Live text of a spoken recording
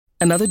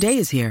Another day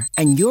is here,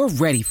 and you're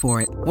ready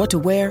for it. What to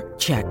wear?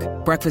 Check.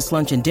 Breakfast,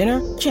 lunch, and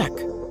dinner? Check.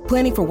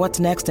 Planning for what's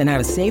next and how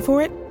to save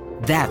for it?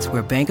 That's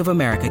where Bank of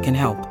America can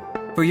help.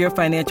 For your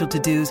financial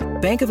to-dos,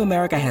 Bank of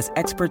America has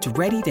experts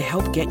ready to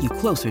help get you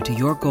closer to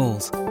your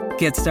goals.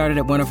 Get started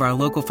at one of our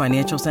local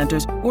financial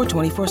centers or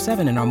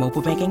 24/7 in our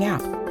mobile banking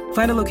app.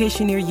 Find a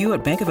location near you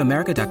at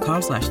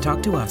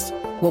bankofamerica.com/talktous.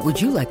 What would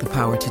you like the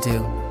power to do?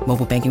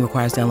 Mobile banking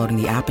requires downloading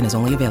the app and is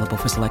only available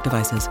for select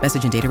devices.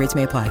 Message and data rates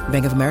may apply.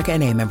 Bank of America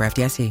N.A., member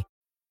FDIC.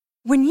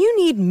 When you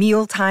need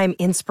mealtime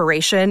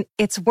inspiration,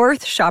 it's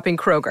worth shopping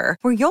Kroger,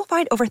 where you'll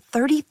find over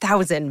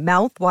 30,000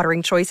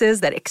 mouth-watering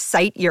choices that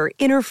excite your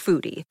inner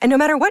foodie. And no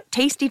matter what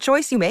tasty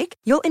choice you make,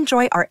 you'll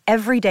enjoy our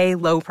everyday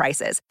low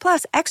prices,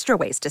 plus extra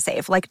ways to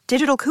save, like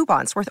digital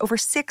coupons worth over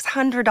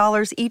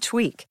 $600 each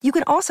week. You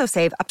can also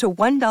save up to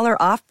 $1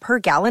 off per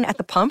gallon at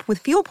the pump with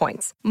fuel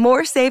points.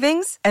 More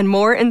savings and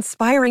more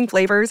inspiring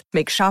flavors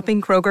make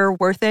shopping Kroger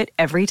worth it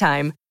every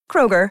time.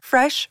 Kroger,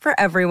 fresh for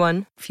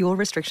everyone. Fuel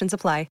restrictions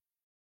apply.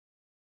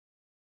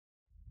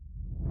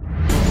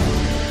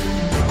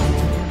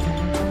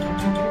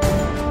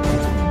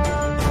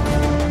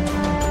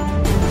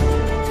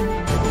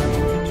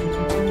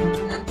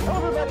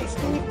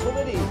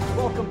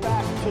 Welcome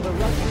back to the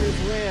Rutgers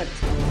Rant.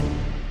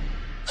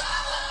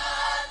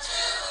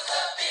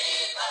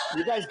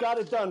 You guys got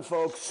it done,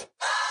 folks.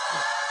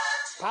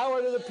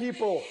 Power to the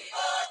people.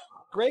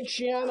 Greg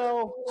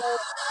Schiano,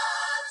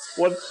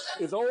 what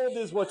is old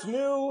is what's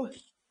new.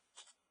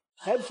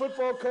 Head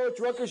football coach,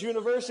 Rutgers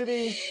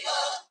University.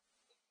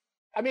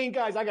 I mean,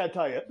 guys, I got to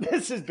tell you,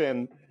 this has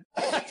been,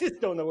 I just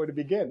don't know where to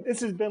begin.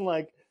 This has been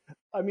like,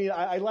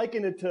 I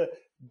liken it to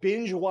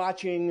binge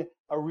watching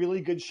a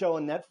really good show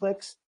on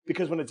Netflix.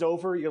 Because when it's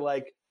over, you're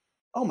like,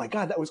 oh, my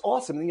God, that was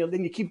awesome. And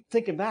then you keep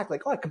thinking back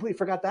like, oh, I completely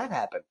forgot that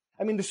happened.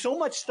 I mean, there's so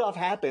much stuff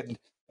happened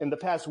in the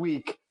past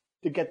week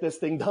to get this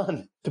thing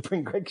done, to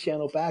bring Greg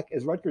Schiano back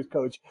as Rutgers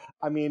coach.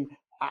 I mean,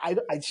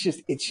 it's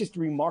just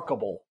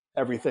remarkable,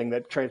 everything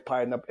that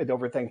transpired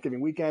over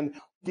Thanksgiving weekend.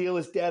 Deal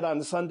is dead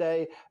on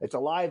Sunday. It's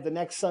alive the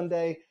next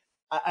Sunday.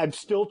 I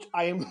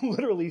am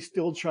literally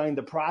still trying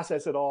to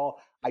process it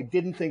all. I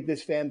didn't think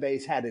this fan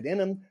base had it in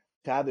them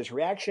to have this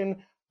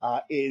reaction.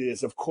 It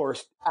is, of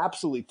course,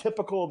 absolutely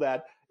typical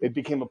that it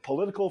became a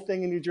political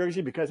thing in New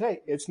Jersey because,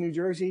 hey, it's New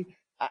Jersey.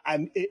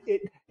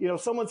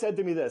 Someone said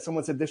to me this.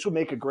 Someone said this would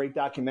make a great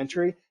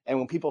documentary. And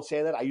when people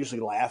say that, I usually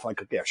laugh like,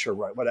 yeah, sure,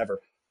 right, whatever.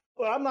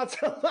 But I'm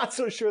not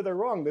so sure they're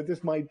wrong that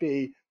this might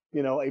be,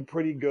 a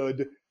pretty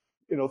good,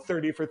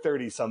 30 for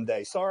 30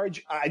 someday.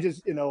 Sarge, I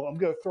just, I'm going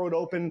to throw it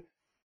open.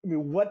 I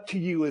mean, what to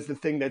you is the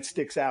thing that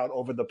sticks out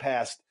over the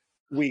past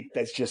week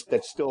that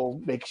still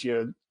makes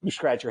you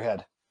scratch your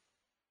head?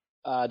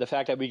 The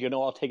fact that we can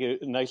all take a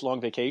nice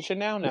long vacation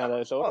now that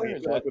it's over.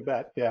 With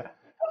that, yeah.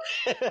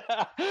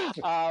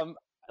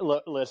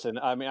 Listen,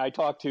 I mean, I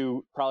talked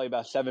to probably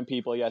about 7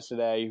 people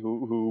yesterday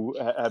who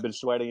have been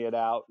sweating it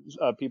out,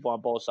 people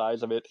on both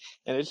sides of it,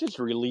 and it's just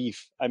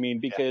relief. I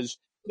mean, because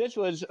this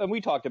was, and we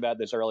talked about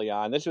this early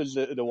on, this was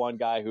the one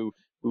guy who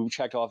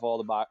checked off all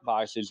the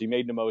boxes. He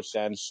made the most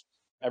sense.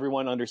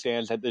 Everyone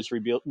understands that this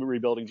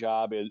rebuilding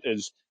job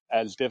is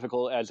as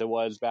difficult as it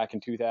was back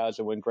in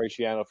 2000 when Greg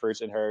Schiano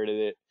first inherited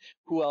it.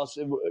 Who else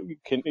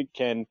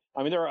can?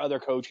 I mean, there are other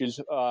coaches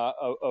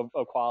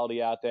of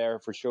quality out there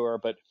for sure,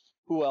 but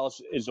who else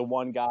is the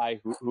one guy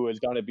who has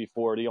done it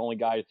before, the only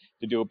guy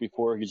to do it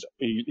before?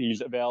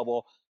 He's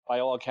available. By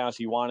all accounts,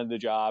 he wanted the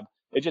job.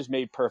 It just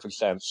made perfect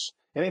sense.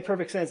 It made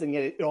perfect sense, and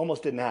yet it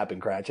almost didn't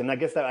happen, Cratch. And I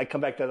guess that I come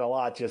back to that a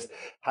lot, just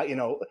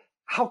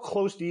how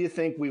close do you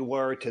think we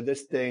were to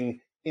this thing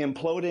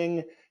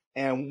imploding?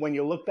 And when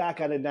you look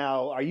back at it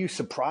now, are you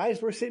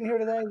surprised we're sitting here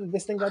today that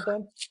this thing got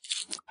done?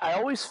 I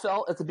always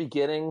felt at the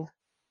beginning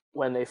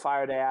when they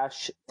fired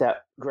Ash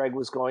that Greg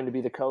was going to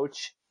be the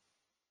coach.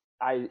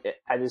 I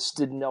just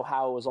didn't know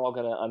how it was all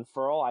going to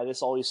unfurl. I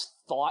just always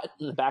thought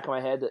in the back of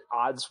my head that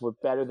odds were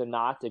better than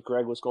not that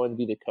Greg was going to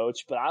be the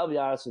coach. But I'll be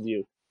honest with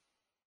you,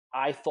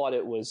 I thought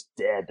it was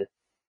dead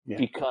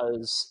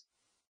because,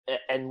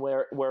 and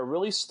where it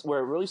really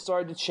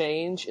started to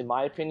change, in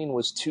my opinion,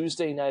 was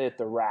Tuesday night at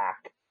the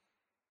Rack.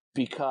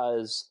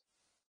 Because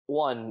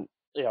one,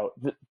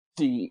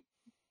 the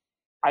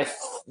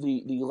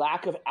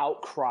lack of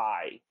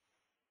outcry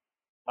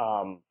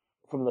from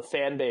the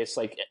fan base,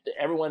 like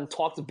everyone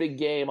talked a big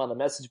game on the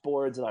message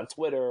boards and on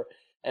Twitter,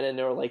 and then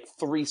there were like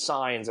 3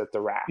 signs at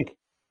the Rack,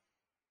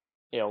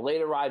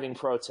 late arriving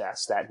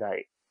protests that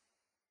night,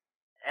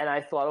 and I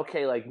thought,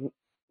 okay, like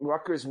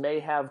Rutgers may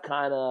have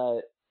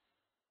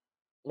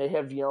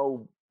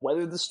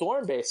weathered the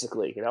storm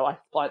basically. I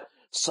thought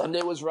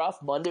Sunday was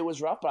rough, Monday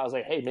was rough, but I was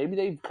like, hey, maybe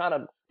they've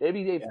out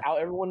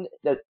everyone,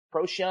 that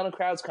pro Schiano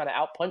crowd's kind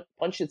of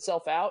punched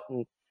itself out,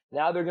 and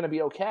now they're going to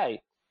be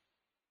okay.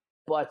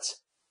 But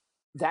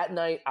that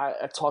night,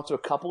 I talked to a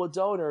couple of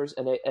donors,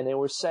 and they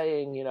were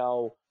saying,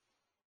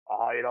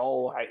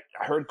 I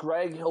heard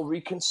Greg, he'll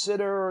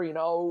reconsider.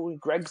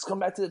 Greg's come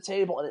back to the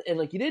table, and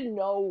like you didn't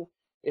know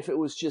if it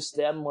was just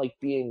them like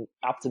being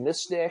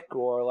optimistic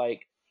or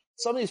like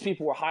some of these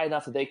people were high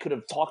enough that they could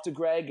have talked to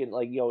Greg and,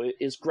 like, you know,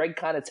 is Greg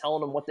kind of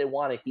telling them what they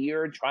want to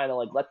hear, trying to,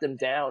 like, let them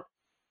down?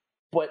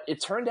 But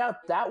it turned out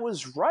that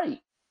was right.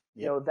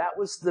 You know, that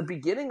was the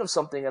beginning of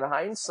something in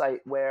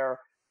hindsight where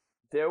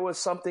there was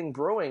something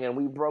brewing, and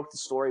we broke the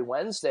story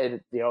Wednesday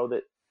that, you know,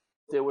 that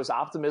there was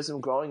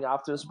optimism behind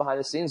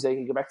the scenes. They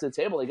could get back to the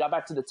table. They got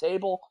back to the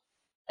table,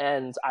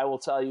 and I will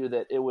tell you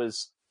that it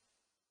was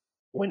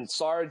when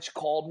Sarge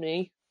called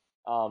me,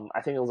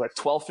 I think it was like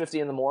 12:50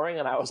 in the morning,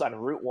 and I was on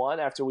Route 1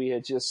 after we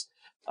had just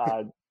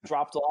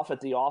dropped off at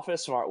the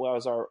office where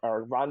was our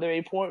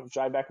rendezvous point,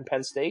 drive back from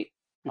Penn State.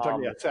 You're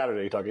talking about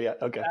Saturday. You're talking, yeah,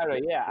 okay.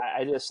 Saturday, yeah.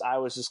 I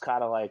was just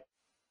kind of like,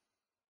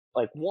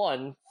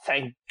 one,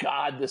 thank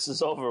God this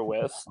is over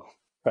with.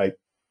 Right.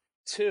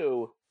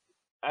 Two,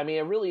 I mean,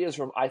 it really is.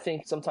 I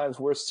think sometimes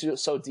we're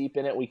so deep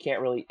in it, we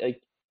can't really, like,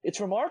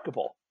 it's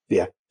remarkable.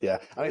 Yeah, yeah.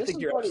 I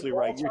think you're absolutely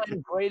right. You're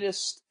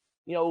greatest,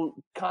 you know,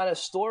 kind of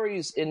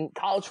stories in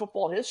college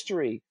football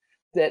history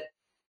that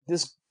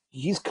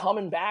he's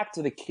coming back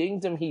to the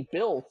kingdom he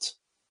built,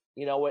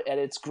 you know, at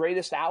its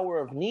greatest hour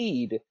of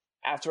need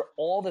after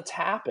all that's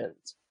happened.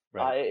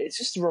 Right.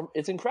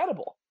 It's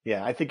incredible.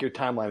 Yeah, I think your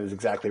timeline is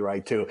exactly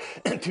right too.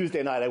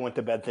 Tuesday night, I went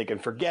to bed thinking,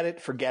 forget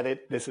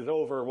it. This is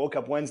over. Woke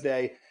up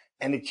Wednesday,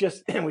 and it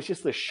was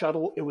just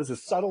it was a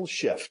subtle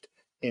shift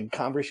in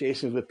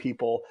conversations with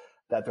people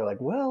that they're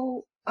like,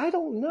 well, I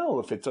don't know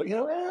if it's, you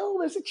know, well,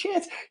 there's a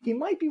chance he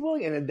might be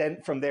willing. And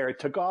then from there, it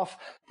took off.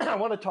 I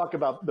want to talk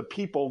about the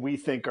people we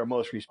think are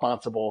most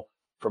responsible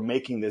for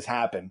making this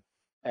happen.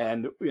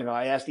 And, you know,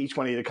 I asked each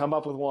one of you to come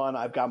up with one.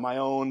 I've got my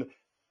own.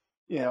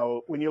 You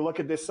know, when you look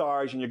at this,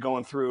 Sarge, and you're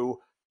going through,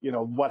 you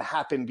know, what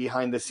happened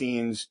behind the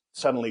scenes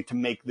suddenly to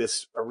make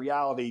this a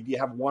reality, do you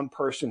have one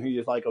person who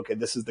you're like, okay,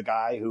 this is the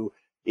guy who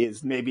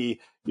is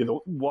maybe, you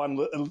know,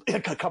 a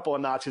couple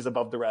of notches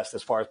above the rest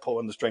as far as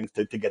pulling the strings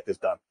to get this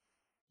done?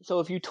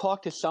 So if you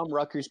talk to some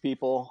Rutgers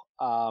people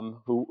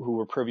who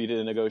were privy to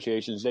the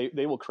negotiations,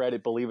 they will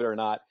credit, believe it or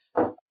not,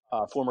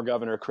 former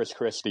Governor Chris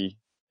Christie.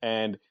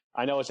 And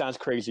I know it sounds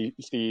crazy,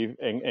 Steve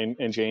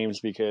and James,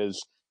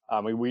 because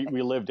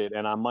we lived it.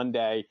 And on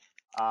Monday,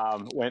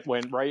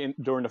 went right in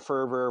during the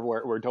fervor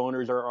where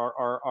donors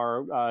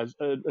are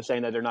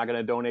saying that they're not going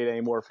to donate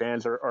anymore.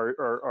 Fans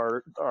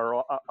are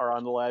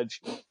on the ledge.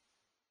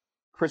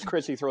 Chris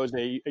Christie throws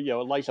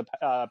lights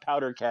a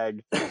powder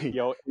keg, by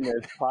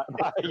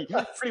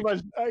pretty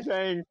much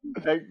saying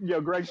that,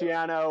 Greg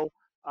Schiano,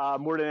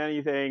 more than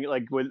anything,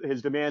 like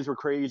his demands were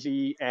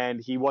crazy and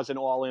he wasn't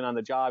all in on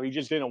the job. He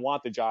just didn't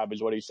want the job,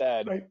 is what he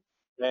said. Right.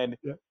 And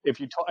if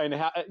you talk,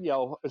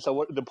 so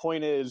what the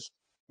point is,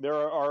 there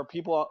are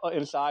people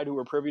inside who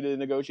were privy to the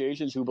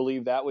negotiations who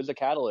believe that was a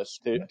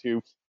catalyst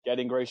to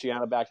getting Greg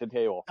Schiano back to the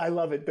table. I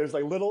love it. There's a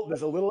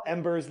little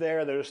embers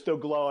there that are still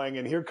glowing,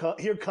 and here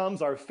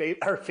comes our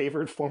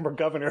favorite former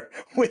governor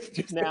with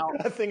just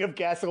a thing of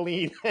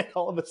gasoline, and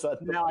all of a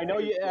sudden. Now, I know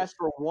you asked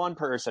for one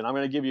person. I'm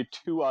going to give you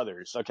two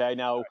others. Okay.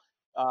 Now,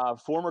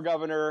 former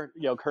governor,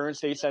 current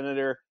state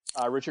senator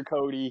Richard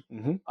Cody.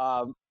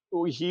 Mm-hmm.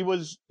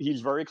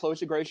 He's very close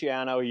to Greg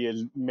Schiano. He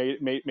has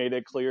made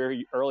it clear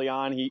early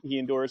on. He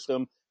endorsed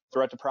him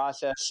throughout the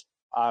process.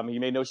 He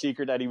made no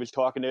secret that he was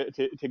talking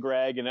to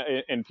Greg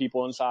and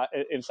people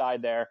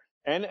inside there,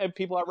 and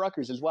people at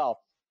Rutgers as well.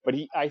 But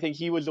I think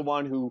he was the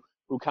one who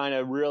kind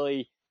of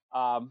really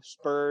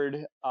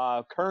spurred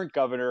current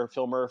governor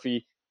Phil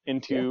Murphy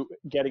into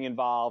getting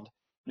involved.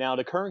 Now,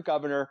 the current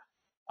governor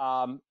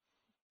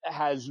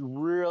has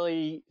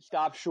really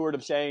stopped short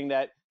of saying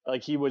that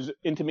like he was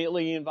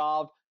intimately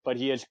involved, but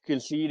he has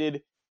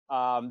conceded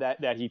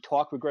that he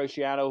talked with Greg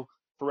Schiano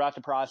throughout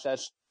the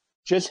process.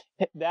 Just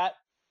that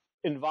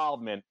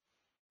involvement,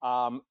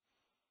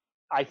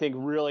 I think,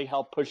 really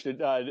helped push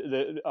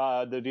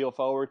the deal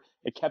forward.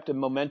 It kept the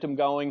momentum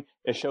going.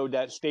 It showed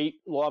that state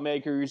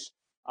lawmakers,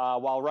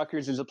 while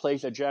Rutgers is a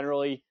place that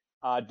generally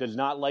does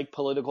not like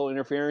political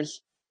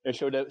interference, it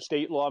showed that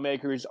state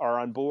lawmakers are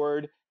on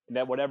board and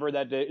that whatever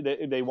that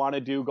they want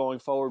to do going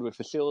forward with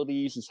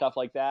facilities and stuff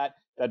like that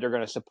they're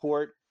going to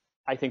support.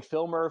 I think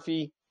Phil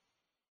Murphy,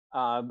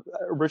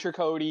 Richard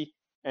Cody,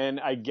 and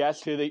I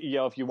guess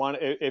if you want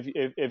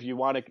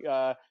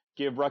to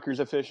give Rutgers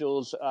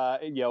officials their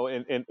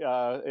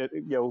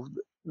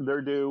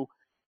due,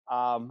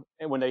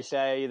 and when they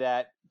say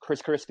that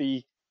Chris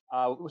Christie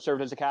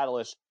served as a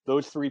catalyst,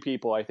 those three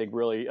people I think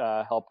really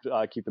helped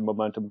keep the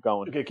momentum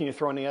going. Okay, can you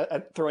throw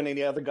in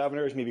any other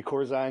governors? Maybe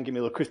Corzine, give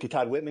me a little Christy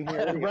Todd Whitman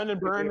here. Brendan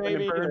Byrne,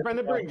 maybe.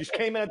 Brendan Byrne just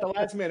came in at the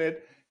last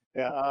minute.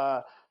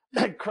 Yeah.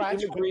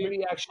 Cratch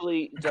McGreevy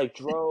actually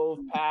drove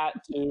Pat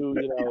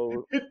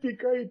to It'd be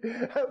great.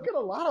 We've got a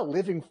lot of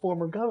living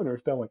former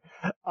governors, don't we?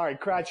 All right,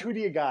 Cratch, who do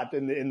you got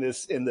in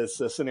this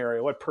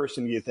scenario? What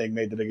person do you think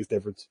made the biggest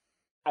difference?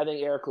 I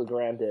think Eric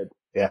LeGrand did.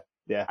 Yeah.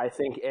 I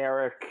think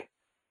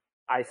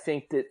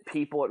that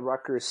people at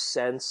Rutgers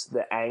sense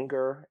the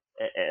anger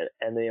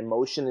and the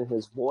emotion in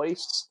his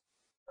voice.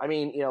 I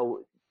mean, shout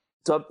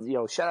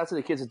out to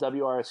the kids at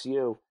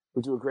WRSU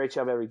who do a great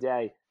job every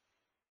day.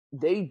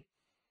 They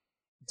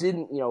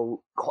didn't,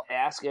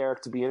 ask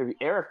Eric to be interviewed.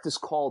 Eric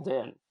just called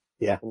in.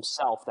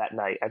 himself that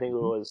night. I think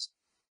it was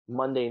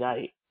Monday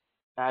night.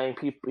 I think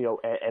people,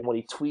 and what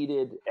he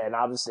tweeted, and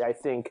obviously I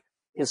think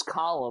his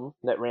column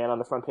that ran on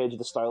the front page of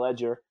the Star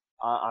Ledger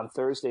on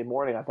Thursday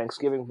morning, on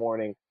Thanksgiving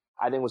morning,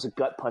 I think was a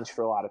gut punch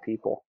for a lot of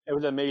people. It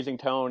was an amazing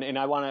tone, and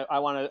I want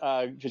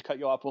to just cut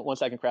you off 1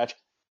 second, Cratch.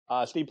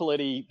 Steve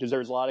Politi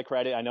deserves a lot of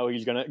credit. I know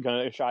he's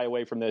gonna shy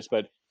away from this,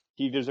 but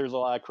he deserves a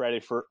lot of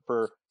credit for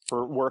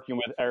working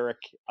with Eric,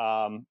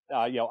 on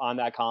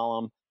that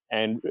column,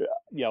 and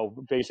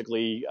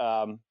basically,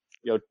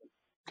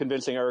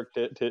 convincing Eric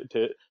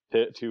to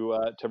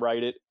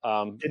write it.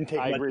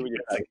 I agree with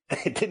you.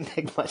 It didn't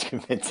take much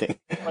convincing.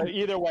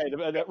 Either way,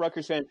 the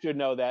Rutgers fans should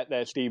know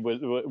that Steve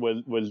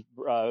was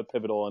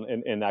pivotal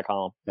in that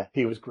column. Yeah,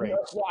 he was great.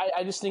 Well,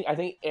 I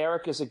think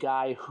Eric is a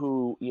guy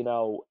who,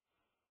 no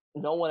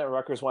one at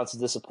Rutgers wants to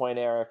disappoint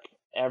Eric.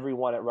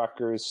 Everyone at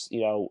Rutgers,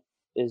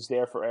 is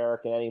there for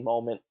Eric at any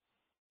moment.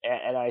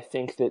 And I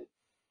think that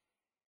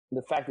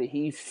the fact that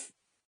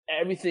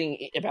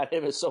everything about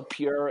him is so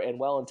pure and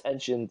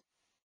well-intentioned,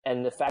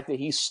 and the fact that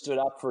he stood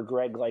up for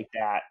Greg like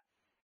that,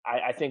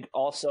 I think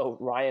also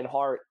Ryan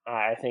Hart,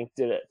 I think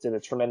did a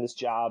tremendous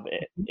job,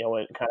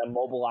 in kind of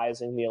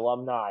mobilizing the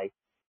alumni.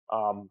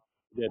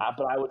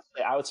 But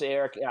I would say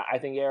Eric. I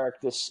think Eric,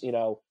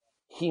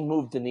 he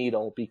moved the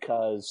needle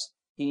because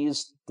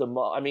he's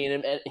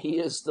he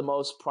is the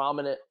most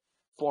prominent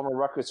former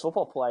Rutgers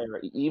football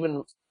player,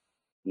 even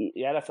the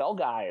NFL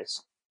guys,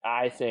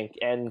 I think,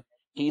 and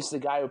he's the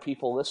guy who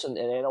people listen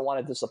and they don't want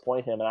to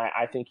disappoint him. And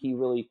I think he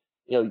really,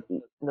 no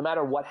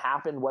matter what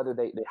happened, whether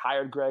they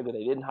hired Greg or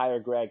they didn't hire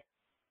Greg,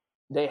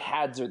 they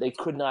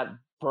could not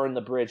burn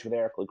the bridge with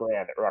Eric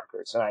LeGrand at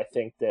Rutgers. And I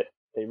think that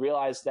they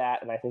realized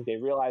that, and I think they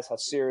realized how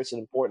serious and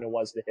important it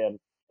was to him.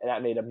 And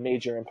that made a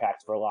major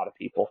impact for a lot of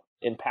people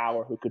in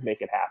power who could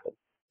make it happen.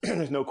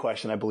 There's no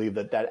question. I believe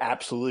that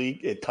absolutely,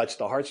 it touched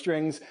the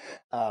heartstrings.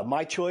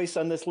 My choice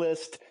on this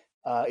list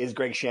is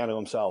Greg Schiano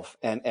himself.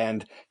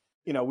 And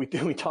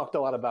we talked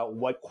a lot about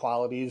what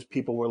qualities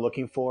people were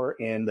looking for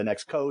in the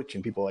next coach,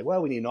 and people were like,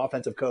 well, we need an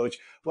offensive coach.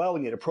 Well,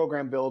 we need a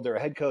program builder, a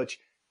head coach.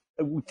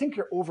 We think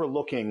you're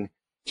overlooking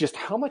just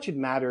how much it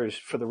matters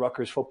for the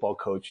Rutgers football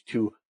coach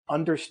to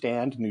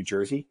understand New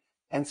Jersey.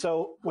 And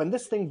so when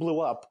this thing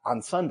blew up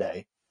on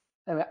Sunday,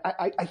 and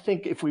I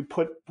think if we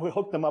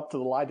hook them up to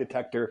the lie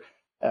detector,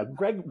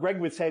 Greg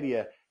would say to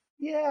you,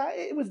 yeah,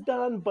 it was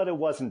done, but it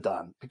wasn't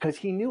done, because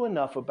he knew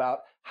enough about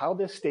how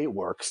this state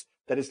works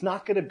that it's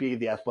not going to be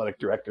the athletic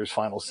director's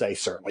final say.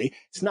 Certainly,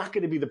 it's not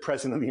going to be the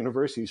president of the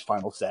university's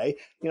final say.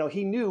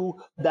 He knew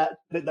that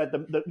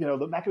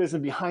the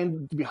mechanism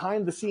behind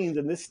the scenes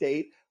in this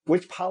state,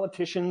 which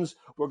politicians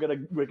were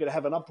going to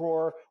have an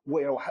uproar,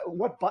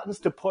 what buttons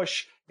to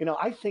push.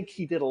 I think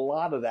he did a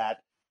lot of that.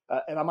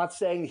 And I'm not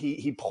saying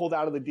he pulled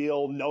out of the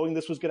deal knowing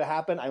this was going to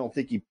happen. I don't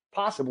think he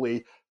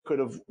possibly could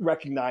have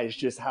recognized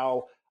just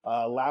how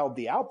loud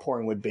the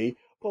outpouring would be.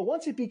 But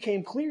once it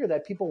became clear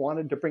that people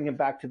wanted to bring him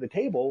back to the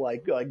table,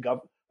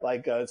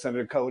 like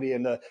Senator Cody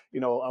and a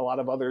lot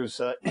of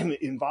others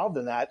involved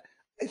in that,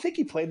 I think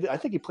he played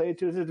it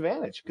to his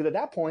advantage. Because at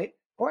that point,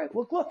 all right,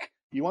 look,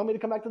 you want me to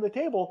come back to the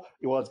table?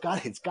 Well,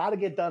 it's got to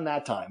get done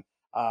that time.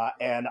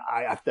 And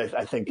I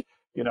think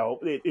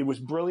it was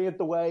brilliant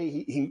the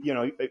way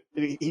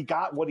he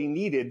got what he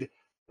needed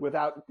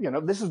without,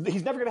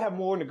 he's never going to have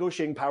more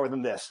negotiating power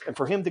than this. And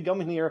for him to come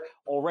in here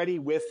already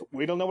with,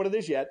 we don't know what it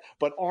is yet,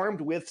 but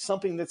armed with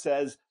something that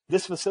says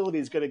this facility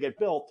is going to get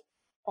built.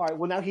 All right,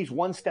 well, now he's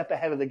one step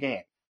ahead of the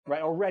game,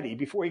 right? Already,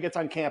 before he gets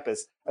on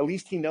campus, at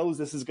least he knows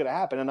this is going to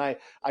happen. And I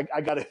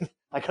gotta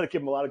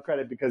give him a lot of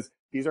credit, because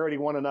he's already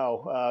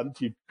 1-0,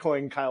 to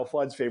coin Kyle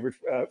Flood's favorite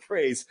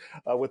phrase,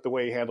 with the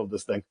way he handled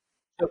this thing.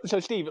 So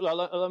Steve,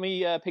 let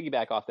me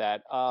piggyback off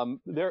that.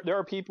 There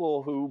are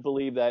people who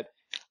believe that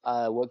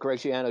what Greg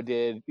Schiano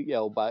did,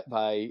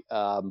 by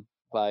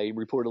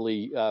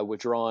reportedly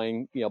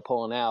withdrawing,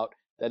 pulling out,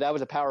 that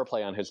was a power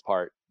play on his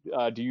part.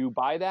 Do you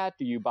buy that?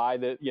 Do you buy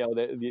that?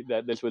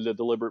 That this was a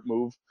deliberate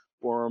move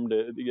for him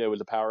it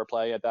was a power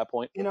play at that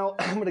point?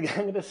 I'm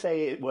gonna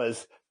say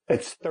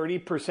it's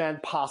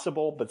 30%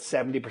 possible, but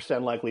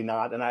 70% likely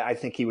not. And I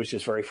think he was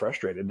just very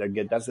frustrated.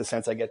 That's the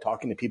sense I get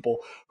talking to people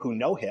who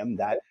know him,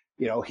 that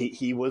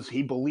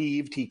he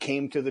believed he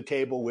came to the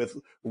table with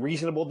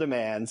reasonable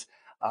demands.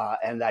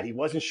 And that he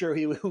wasn't sure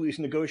who he was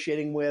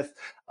negotiating with,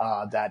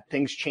 that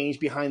things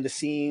changed behind the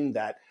scene,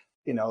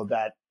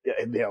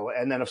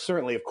 and then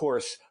certainly, of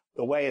course,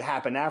 the way it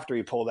happened after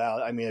he pulled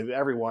out. I mean,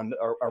 everyone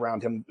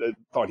around him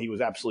thought he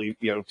was absolutely,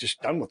 just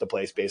done with the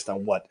place based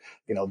on what,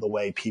 the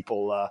way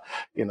people,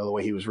 the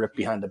way he was ripped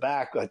behind the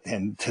back,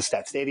 and just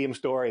that stadium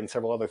story and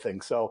several other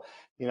things. So,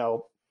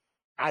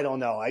 I don't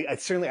know. I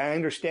certainly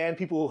understand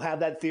people who have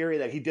that theory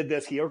that he did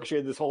this, he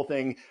orchestrated this whole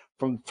thing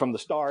from the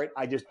start.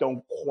 I just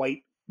don't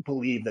quite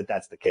believe that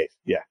that's the case.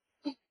 Yeah.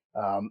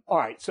 All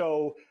right.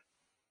 So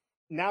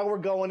now we're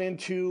going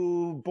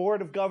into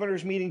Board of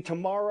Governors meeting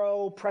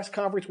tomorrow, press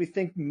conference, we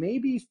think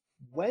maybe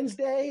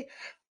Wednesday.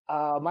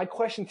 My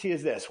question to you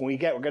is this: we're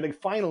going to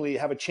finally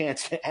have a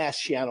chance to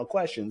ask Schiano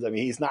questions. I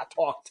mean, he's not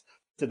talked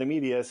to the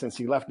media since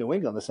he left New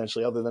England,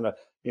 essentially, other than a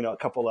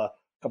couple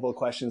of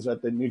questions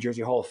at the New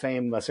Jersey Hall of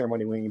Fame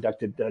ceremony when he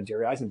inducted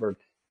Jerry Eisenberg.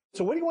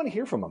 So what do you want to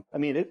hear from him? I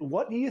mean,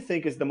 what do you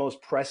think is the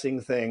most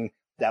pressing thing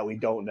that we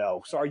don't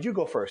know? Sarge, you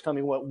go first. Tell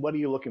me what are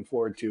you looking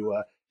forward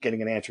to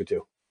getting an answer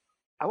to?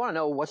 I want to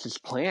know what's his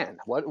plan.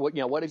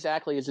 What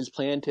exactly is his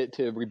plan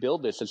to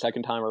rebuild this the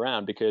second time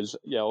around? Because,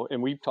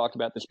 and we've talked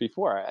about this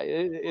before,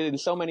 in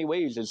so many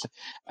ways it's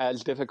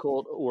as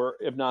difficult, or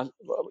if not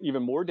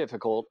even more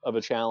difficult of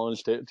a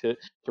challenge to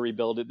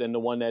rebuild it than the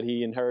one that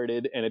he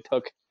inherited. And it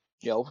took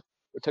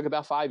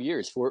about 5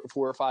 years, 4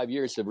 or 5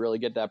 years to really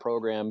get that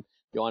program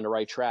on the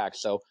right track.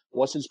 So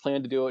what's his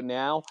plan to do it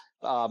now?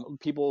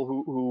 People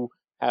who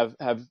have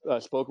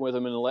spoken with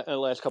him in the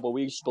last couple of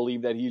weeks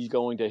believe that he's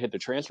going to hit the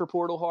transfer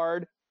portal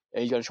hard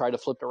and he's going to try to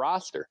flip the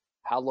roster.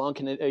 How long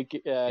can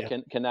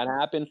can that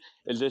happen?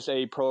 Is this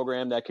a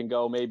program that can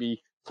go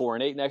maybe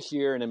 4-8 next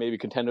year and then maybe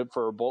contend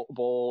for a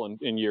bowl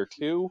in year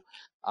 2?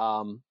 I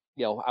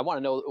want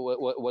to know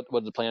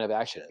what the plan of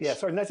action is. Yeah,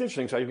 sorry, and that's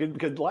interesting. Sorry,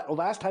 because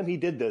last time he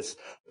did this,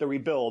 the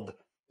rebuild,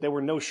 there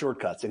were no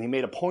shortcuts, and he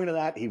made a point of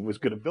that. He was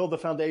going to build the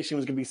foundation,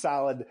 was going to be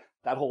solid,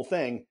 that whole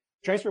thing.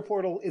 Transfer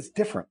portal is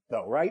different,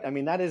 though, right? I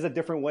mean, that is a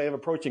different way of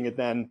approaching it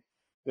than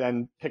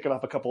picking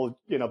up a couple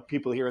of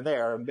people here and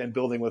there and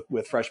building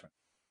with freshmen.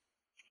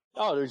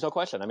 Oh, there's no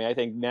question. I mean, I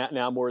think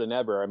now more than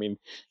ever. I mean,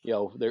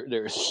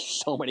 there's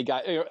so many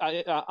guys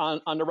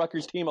on the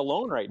Rutgers team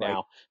alone right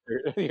now.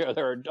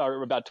 There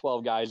are about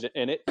 12 guys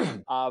in it.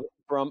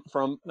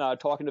 From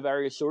talking to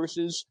various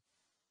sources,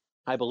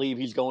 I believe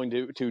he's going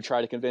to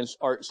try to convince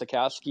Art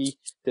Sikowski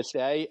to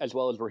stay, as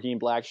well as Raheem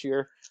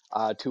Blackshear,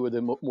 two of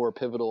the more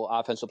pivotal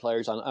offensive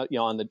players on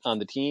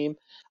the team.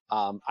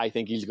 I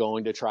think he's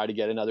going to try to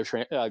get another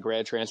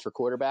grad transfer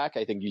quarterback.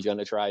 I think he's going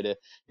to try to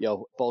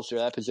bolster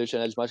that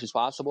position as much as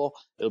possible.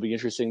 It'll be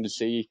interesting to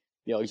see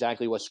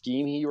exactly what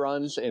scheme he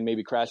runs, and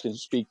maybe Crash can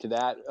speak to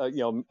that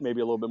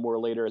maybe a little bit more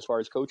later as far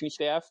as coaching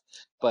staff.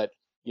 But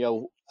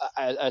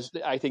as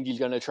I think he's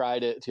going to try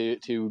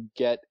to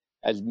get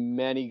as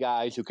many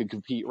guys who can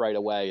compete right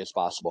away as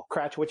possible.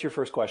 Cratch, what's your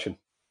first question?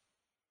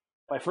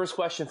 My first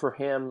question for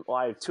him, well,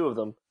 I have two of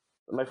them.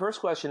 My first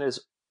question is,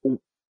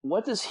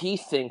 what does he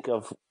think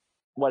of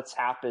what's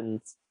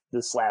happened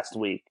this last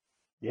week?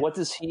 Yeah. What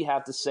does he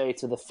have to say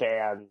to the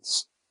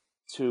fans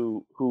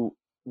who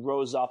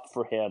rose up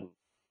for him?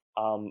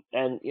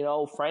 And,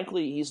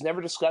 frankly, he's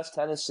never discussed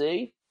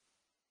Tennessee.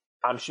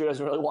 I'm sure he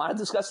doesn't really want to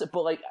discuss it,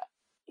 but,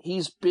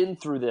 he's been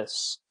through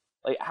this.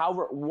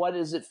 What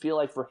does it feel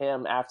like for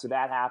him after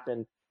that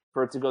happened,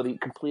 for it to go the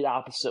complete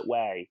opposite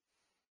way?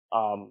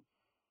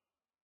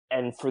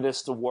 And for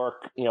this to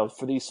work,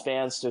 for these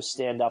fans to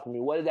stand up. I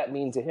mean, what did that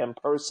mean to him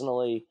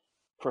personally,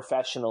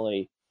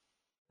 professionally?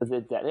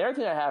 The other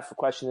thing I have for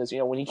question is,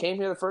 when he came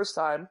here the first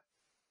time,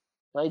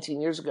 19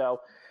 years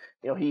ago,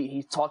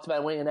 he talked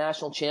about winning a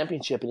national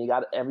championship and he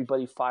got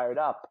everybody fired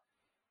up.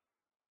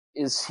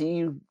 Is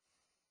he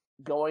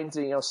going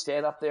to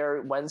stand up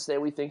there Wednesday,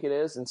 we think it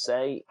is, and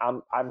say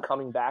I'm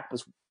coming back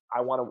because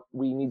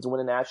we need to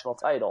win a national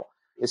title?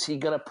 Is he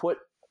going to put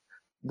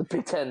the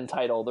Big Ten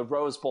title, the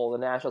Rose Bowl, the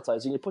national title,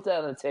 is he going to put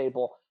that on the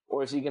table,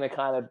 or is he going to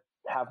kind of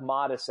have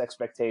modest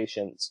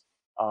expectations?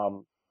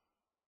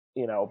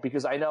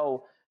 Because I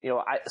know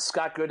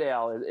Scott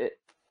Goodale,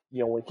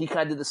 when he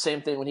kind of did the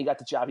same thing when he got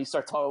the job, he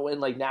started talking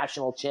about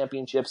national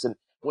championships and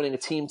winning a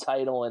team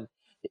title. And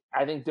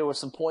I think there were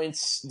some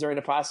points during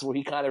the process where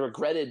he kind of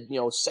regretted,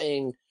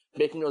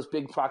 making those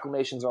big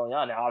proclamations early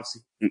on. Now,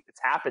 obviously,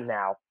 it's happened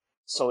now,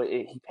 so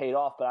he paid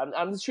off. But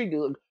I'm intrigued.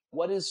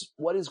 What is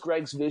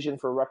Greg's vision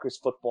for Rutgers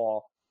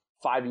football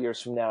 5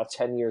 years from now,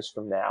 10 years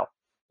from now?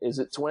 Is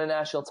it to win a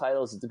national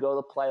title? Is it to go to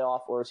the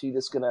playoff? Or is he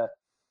just going to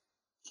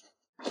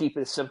keep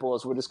it as simple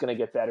as we're just going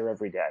to get better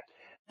every day?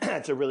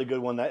 That's a really good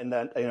one.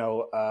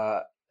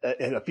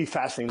 It'd be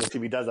fascinating to see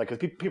if he does that,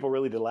 because people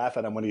really did laugh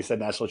at him when he said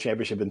national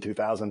championship in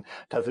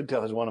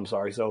 2001. I'm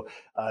sorry. So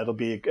it'll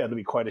be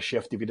quite a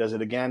shift if he does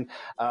it again.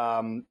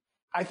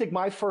 I think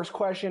my first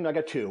question, I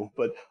got two,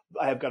 but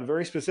I have got a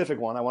very specific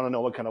one. I want to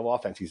know what kind of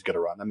offense he's going to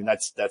run. I mean,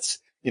 that's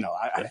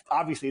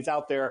obviously it's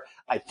out there.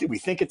 We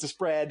think it's a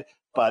spread,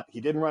 but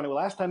he didn't run it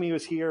last time he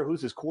was here.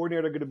 Who's his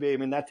coordinator going to be? I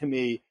mean, that to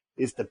me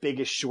is the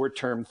biggest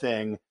short-term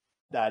thing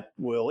that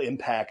will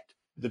impact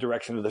the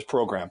direction of this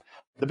program.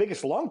 The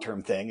biggest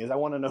long-term thing is I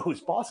want to know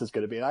whose boss is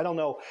going to be. And I don't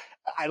know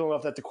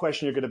if that's a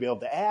question you're going to be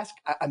able to ask.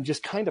 I'm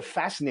just kind of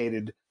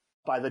fascinated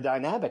by the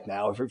dynamic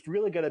now. If it's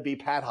really going to be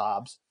Pat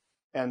Hobbs,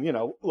 and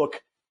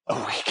look,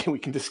 we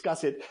can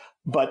discuss it,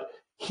 but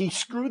he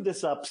screwed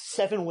this up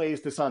 7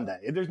 ways to Sunday.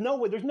 There's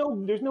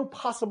no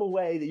possible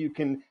way that you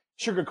can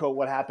sugarcoat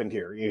what happened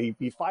here.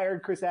 He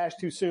fired Chris Ash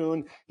too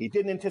soon. He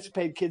didn't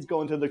anticipate kids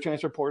going to the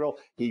transfer portal.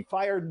 He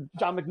fired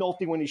John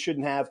McNulty when he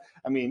shouldn't have.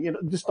 I mean,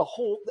 just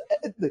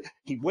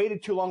he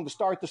waited too long to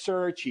start the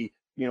search. He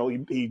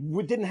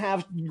didn't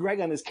have Greg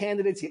on his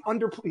candidates. He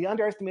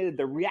underestimated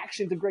the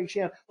reaction to Greg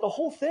Schiano. The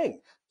whole thing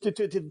to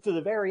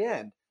the very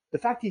end. The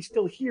fact he's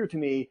still here to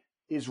me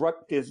is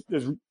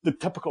the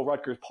typical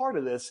Rutgers part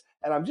of this.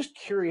 And I'm just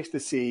curious to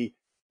see,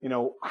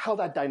 how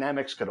that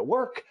dynamic's going to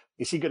work.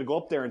 Is he going to go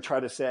up there and try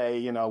to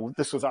say,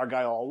 this was our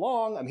guy all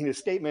along? I mean, his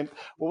statement,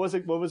 what was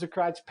it,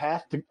 Kreitz?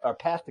 Path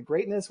to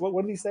greatness? What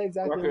did he say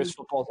exactly? Rutgers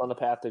football's on the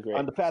path to greatness.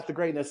 On the path to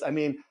greatness. I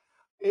mean,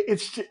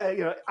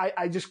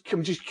 I'm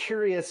just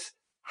curious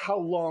how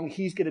long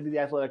he's going to be the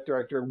athletic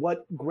director and what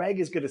Greg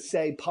is going to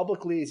say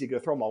publicly. Is he going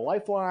to throw him a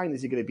lifeline?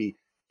 Is he going to be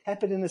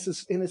tepid in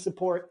his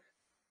support?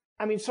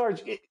 I mean,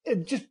 Sarge,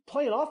 just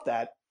playing off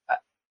that,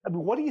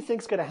 what do you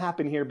think is going to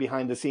happen here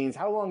behind the scenes?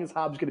 How long is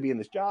Hobbs going to be in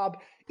this job?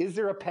 Is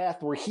there a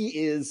path where he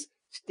is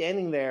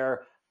standing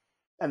there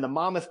and the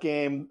Monmouth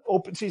game,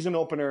 season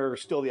opener,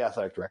 still the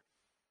athletic director?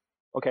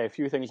 Okay, a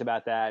few things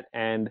about that.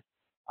 And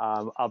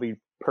I'll be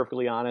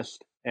perfectly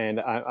honest. And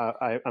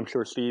I'm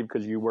sure, Steve,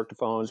 because you work the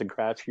phones, and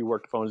Kratz, you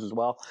work the phones as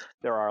well.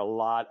 There are a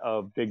lot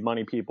of big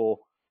money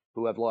people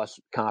who have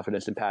lost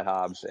confidence in Pat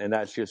Hobbs. And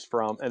that's just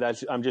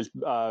I'm just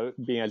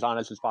being as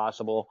honest as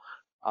possible.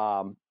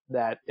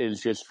 That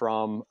is just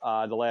from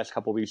the last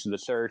couple of weeks of the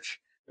search.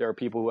 There are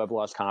people who have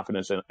lost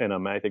confidence in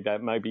him. I think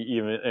that might be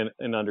even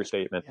an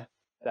understatement. Yeah.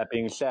 That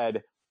being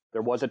said,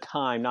 there was a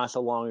time not so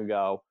long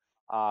ago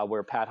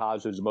where Pat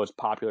Hobbs was the most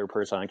popular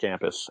person on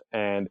campus,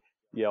 and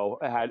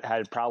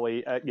had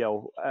probably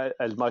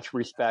as much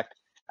respect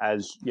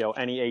as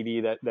any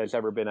AD that's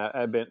ever been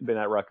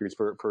at Rutgers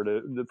for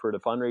the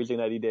fundraising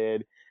that he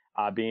did,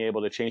 being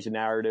able to change the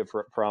narrative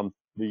from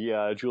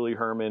the Julie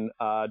Herman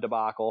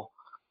debacle.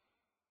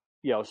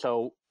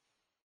 So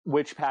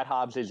which Pat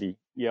Hobbs is he?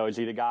 Is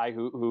he the guy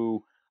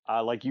who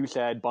like you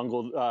said,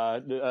 bungled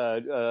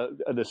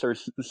the search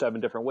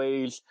 7 different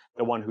ways?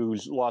 The one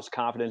who's lost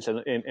confidence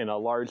in a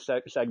large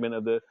segment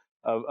of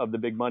the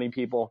big money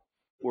people,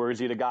 or is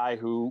he the guy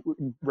who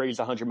raised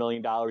 $100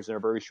 million in a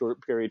very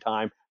short period of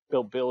time,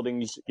 built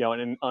buildings, in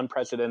an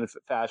unprecedented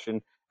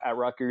fashion at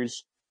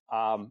Rutgers?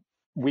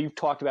 We've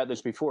talked about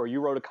this before.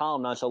 You wrote a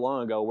column not so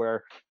long ago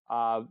where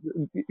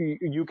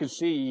you could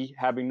see,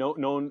 having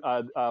known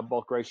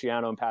both Greg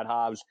Schiano and Pat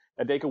Hobbs,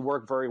 that they could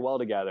work very well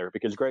together,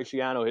 because Greg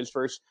Schiano, his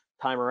first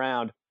time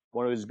around,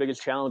 one of his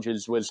biggest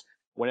challenges was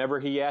whenever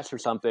he asked for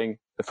something,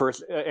 the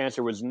first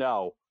answer was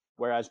no.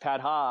 Whereas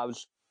Pat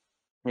Hobbs,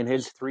 in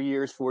his 3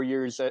 years, 4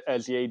 years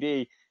as the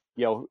AD,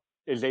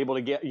 is able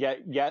to get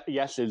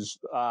yeses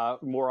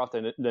more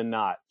often than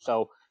not.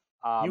 So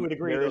you would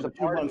agree that the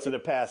 2 months in the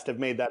past have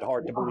made that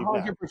hard to believe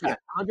 100%,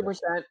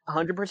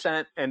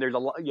 100%. And there's a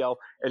lot,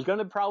 it's going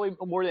to probably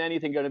more than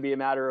anything going to be a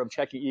matter of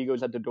checking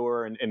egos at the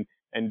door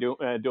and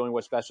doing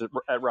what's best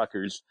at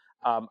Rutgers.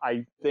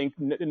 I think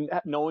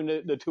knowing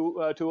the two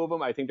of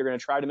them, I think they're going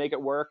to try to make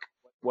it work,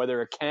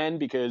 whether it can,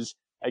 because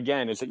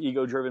again, it's an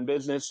ego-driven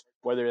business.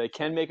 Whether they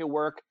can make it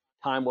work,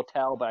 time will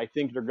tell. But I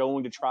think they're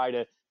going to try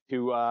to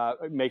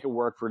make it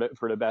work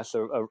for the best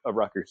of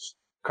Rutgers.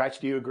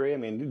 Kratz, do you agree? I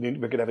mean,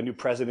 we're going to have a new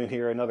president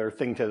here, another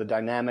thing to the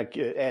dynamic,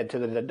 add to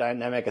the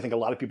dynamic. I think a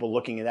lot of people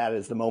looking at that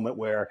as the moment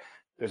where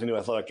there's a new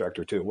athletic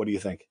director too. What do you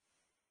think?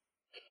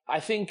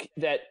 I think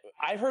that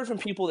I've heard from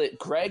people that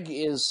Greg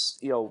is,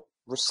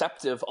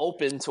 receptive,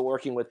 open to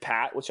working with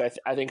Pat, which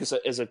I think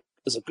is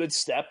a good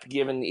step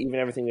given even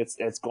everything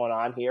that's going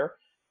on here.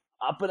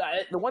 But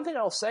the one thing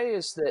I'll say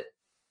is that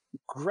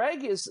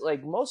Greg is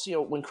like most,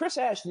 when Chris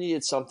Ash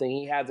needed something,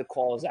 he had to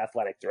call his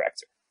athletic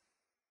director.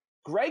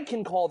 Greg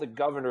can call the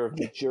governor of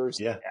New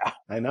Jersey. Yeah, now.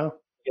 I know.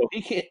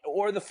 He can,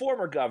 or the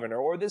former governor,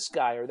 or this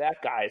guy, or that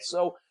guy.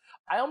 So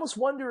I almost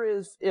wonder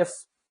if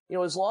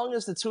as long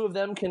as the two of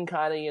them can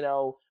kind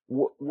of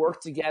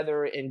work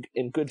together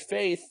in good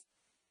faith,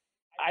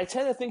 I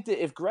tend to think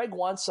that if Greg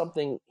wants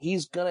something,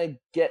 he's gonna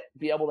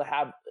be able to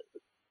have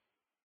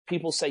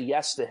people say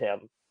yes to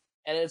him,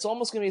 and it's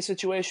almost gonna be a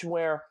situation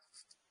where.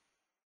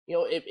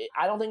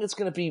 I don't think it's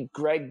going to be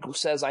Greg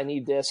says, I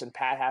need this, and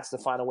Pat has to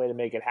find a way to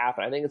make it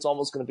happen. I think it's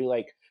almost going to be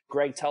like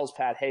Greg tells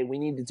Pat, hey, we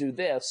need to do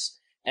this,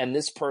 and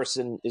this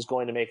person is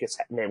going to make it,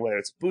 whether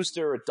it's a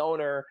booster, a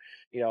donor,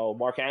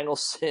 Mark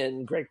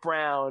Angelson, Greg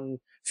Brown,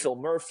 Phil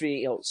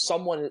Murphy,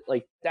 someone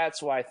like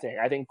that's what I think.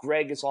 I think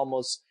Greg is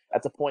almost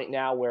at the point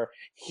now where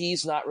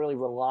he's not really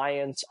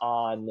reliant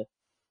on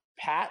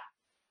Pat,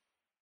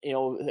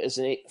 as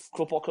a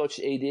football coach,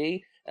 AD,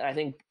 and I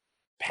think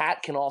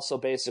Pat can also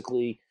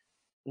basically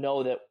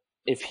know that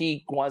if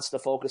he wants to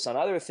focus on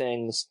other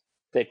things,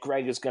 that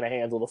Greg is going to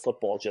handle the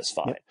football just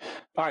fine. Yep.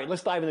 All right,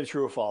 let's dive into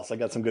true or false. I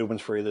got some good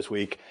ones for you this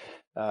week.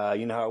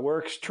 You know how it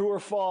works. True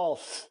or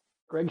false?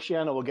 Greg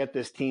Schiano will get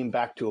this team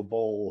back to a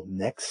bowl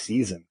next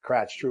season.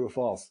 Kratz, true or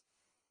false?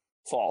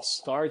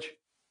 False. Sarge?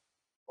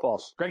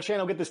 False. Greg Schiano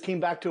will get this team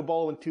back to a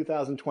bowl in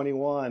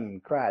 2021.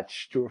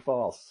 Kratz, true or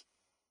false?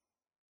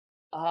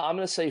 I'm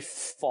going to say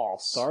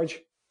false. Sarge?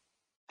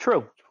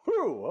 True.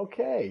 True.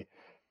 Okay.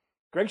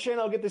 Greg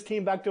Schiano will get this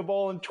team back to a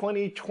bowl in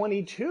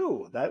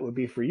 2022. That would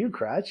be for you,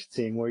 Kratz,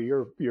 seeing where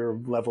your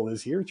level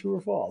is here. True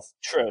or false?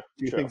 True.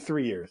 You think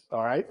 3 years?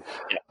 All right.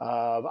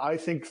 Yeah. I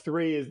think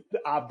 3 is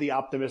the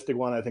optimistic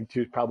one. I think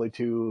 2 is probably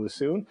too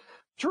soon.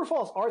 True or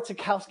false? Art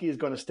Sikowski is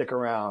going to stick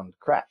around.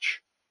 Kratz?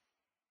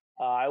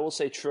 I will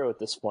say true at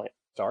this point.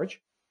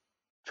 Sarge?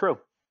 True.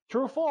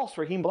 True or false?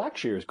 Raheem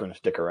Blackshear is going to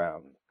stick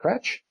around.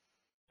 Kratz?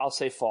 I'll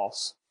say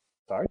false.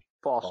 Sorry?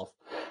 False.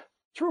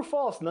 True or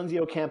false?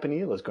 Nunzio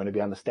Campanile is going to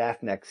be on the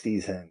staff next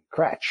season.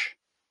 Cratch.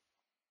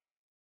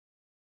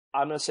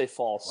 I'm going to say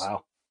false.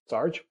 Wow.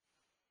 Sarge?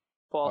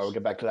 False. All right, we'll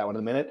get back to that one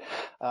in a minute.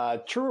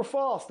 True or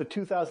false? The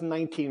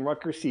 2019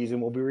 Rutgers season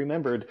will be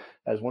remembered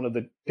as one of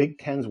the Big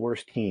Ten's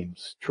worst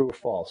teams. True or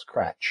false?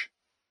 Cratch.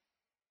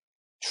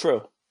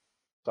 True.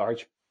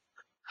 Sarge?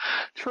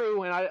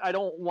 True, and I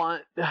don't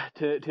want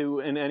to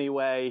in any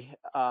way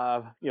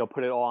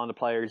put it all on the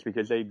players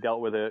because they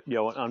dealt with an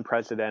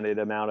unprecedented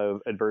amount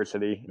of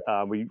adversity.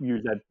 We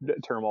use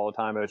that term all the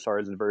time as far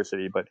as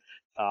adversity, but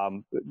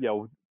from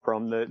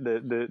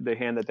the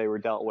hand that they were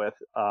dealt with,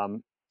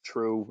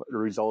 true. The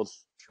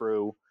results,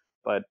 true,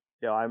 but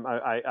I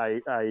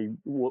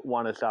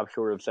want to stop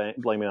short of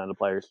blaming on the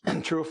players.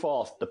 True or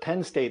false? The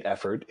Penn State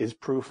effort is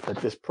proof that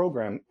this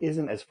program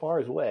isn't as far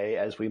away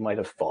as we might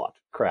have thought.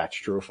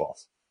 Cratch. True or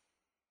false?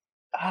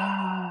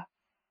 I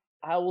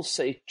will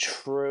say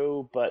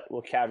true, but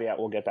we'll caveat.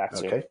 We'll get back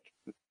to. Okay.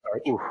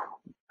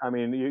 I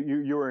mean,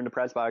 you were in the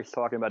press box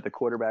talking about the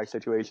quarterback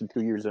situation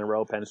 2 years in a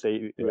row. Penn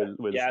State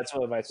was yeah, that's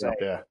what I might say.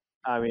 Yeah.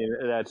 I mean,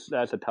 that's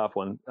a tough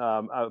one.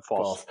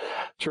 False.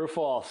 True or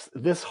false?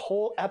 This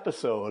whole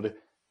episode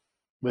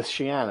with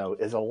Schiano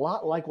is a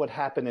lot like what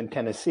happened in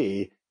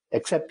Tennessee,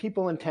 except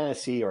people in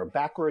Tennessee are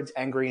backwards,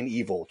 angry, and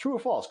evil. True or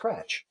false?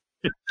 Cratch.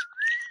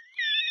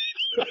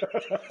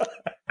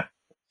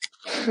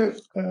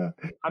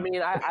 I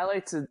mean,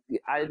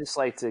 I just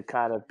like to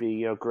kind of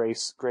be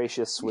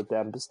gracious with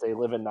them because they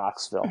live in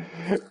Knoxville.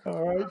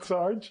 All right,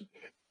 Sarge.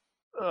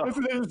 This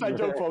is an inside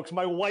joke, folks.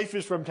 My wife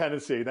is from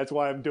Tennessee. That's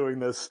why I'm doing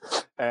this,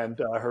 and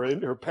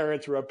her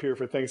parents were up here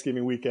for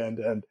Thanksgiving weekend,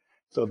 and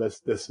so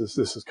this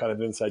is kind of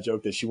an inside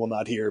joke that she will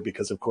not hear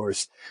because, of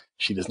course,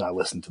 she does not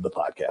listen to the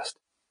podcast.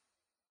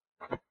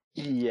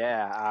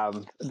 Yeah,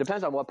 it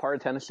depends on what part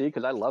of Tennessee,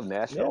 because I love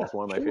Nashville. Yeah, it's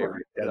one of my sure.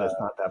 favorite. Yeah, that's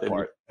not that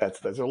part.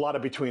 There's a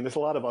lot there's a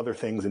lot of other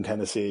things in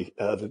Tennessee,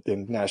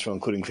 in Nashville,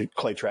 including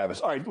Clay Travis.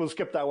 All right, we'll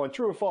skip that one.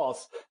 True or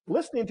false?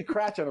 Listening to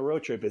Cratch on a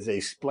road trip is a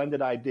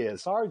splendid idea.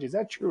 Sarge, is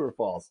that true or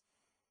false?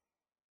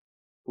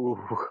 Ooh,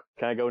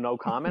 can I go no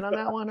comment on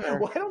that one?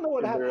 Well, I don't know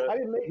what happened. I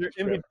didn't make it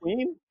in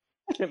between.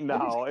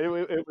 No, it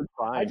was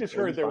fine. I just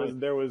heard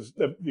there was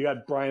you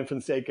got Brian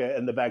Fonseca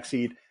in the back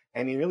seat,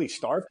 and he really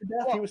starved to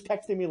death. He was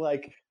texting me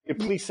like,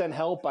 "Please send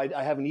help.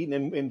 I haven't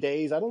eaten in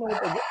days. I don't know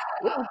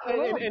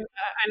what."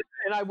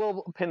 And I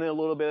will pin a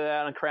little bit of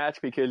that on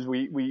Cratch because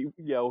we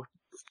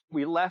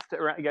left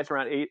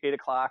around 8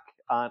 o'clock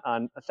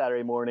on a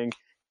Saturday morning.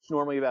 It's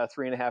normally about a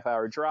 3.5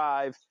 hour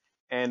drive,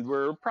 and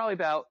we're probably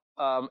about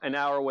an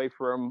hour away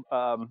from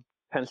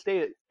Penn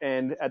State.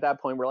 And at that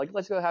point, we're like,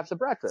 let's go have some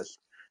breakfast.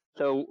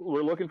 So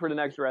we're looking for the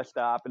next rest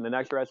stop, and the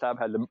next rest stop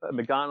had a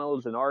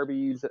McDonald's and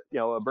Arby's,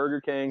 a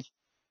Burger King,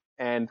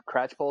 and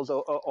Cratch pulls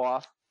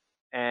off,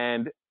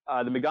 and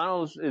the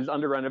McDonald's is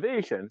under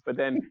renovation. But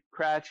then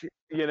Cratch,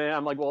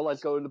 I'm like, well,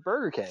 let's go to the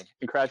Burger King,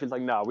 and Cratch is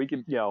like, no, we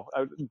could,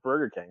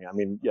 Burger King. I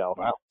mean,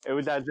 wow. It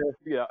was as if,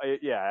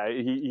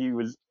 he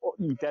was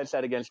dead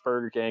set against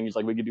Burger King. He's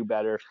like, we could do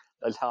better.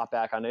 Let's hop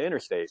back on the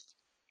interstate,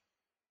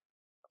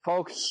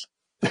 folks.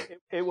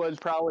 It was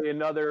probably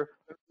another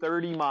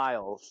 30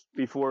 miles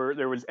before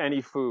there was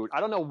any food. I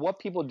don't know what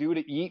people do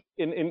to eat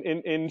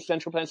in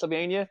central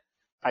Pennsylvania.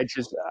 I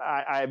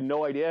have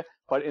no idea.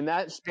 But in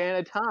that span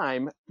of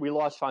time, we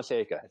lost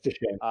Fonseca. It's a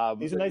shame.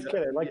 He's a nice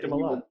kid. I liked him a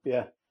lot.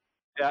 Yeah.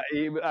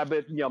 Yeah,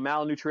 but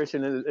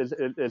malnutrition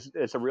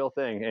is a real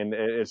thing, and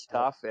it's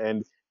tough.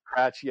 And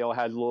Cratch,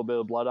 has a little bit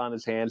of blood on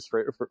his hands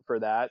for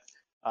that.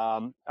 I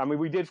mean,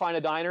 we did find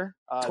a diner.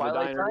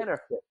 Twilight Diner.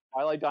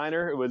 Twilight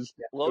Diner. It was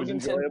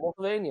Loganton,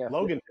 Pennsylvania.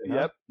 Loganton.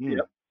 Yep.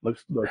 Yep.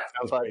 Looks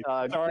sounds great.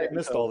 All right,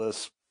 missed all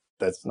this.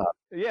 That's not.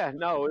 Yeah,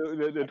 no,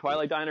 the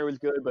Twilight Diner was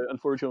good, but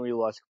unfortunately we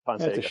lost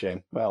Fonseca. That's a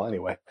shame. Well,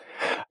 anyway.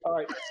 All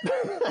right.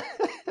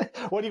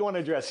 What do you want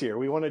to address here?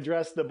 We want to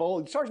address the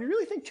bowl. Sarge, you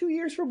really think 2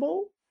 years for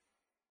bowl?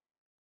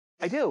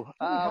 I do.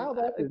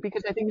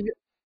 Because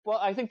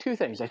I think two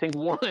things. I think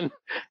one,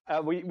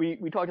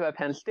 we talked about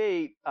Penn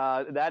State,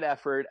 that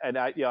effort, and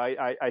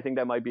I think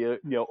that might be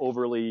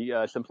overly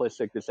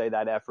simplistic to say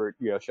that effort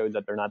shows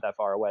that they're not that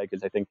far away,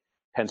 because I think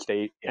Penn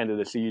State end of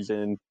the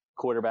season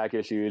quarterback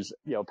issues.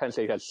 Penn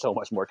State has so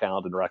much more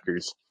talent than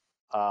Rutgers,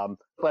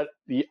 but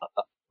the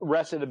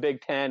rest of the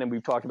Big Ten, and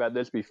we've talked about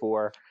this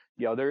before.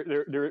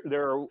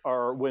 There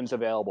are wins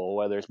available,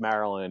 whether it's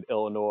Maryland,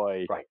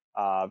 Illinois, right?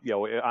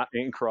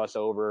 In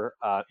crossover,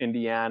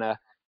 Indiana.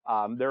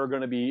 There are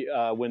going to be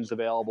wins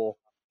available.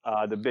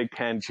 The Big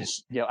Ten,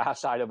 just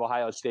outside of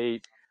Ohio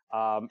State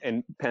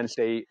and Penn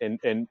State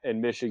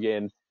and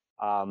Michigan,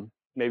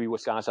 maybe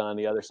Wisconsin on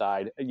the other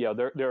side.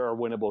 There are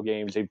winnable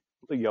games. They've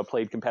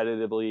played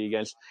competitively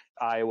against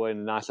Iowa in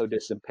the not so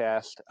distant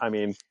past. I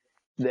mean,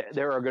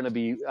 there are going to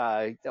be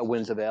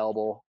wins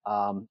available.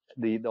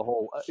 The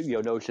whole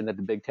notion that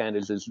the Big Ten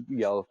is this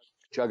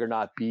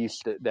juggernaut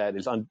beast that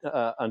is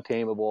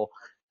untamable.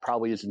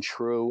 probably isn't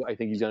true. I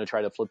think he's going to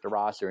try to flip the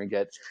roster and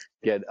get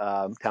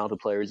talented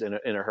players in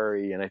a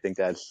hurry, and I think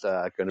that's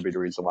going to be the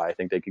reason why I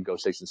think they could go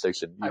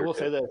 6-6. I will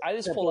say that I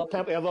just pulled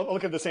up. I'm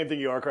looking at the same thing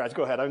you are, Kratch.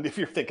 Go ahead. If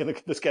you're thinking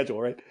the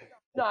schedule, right?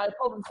 No, I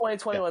pulled up the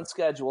 2021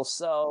 schedule.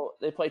 So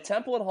they play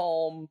Temple at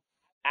home,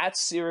 at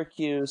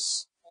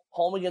Syracuse,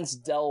 home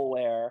against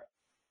Delaware.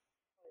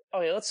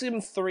 Okay, let's give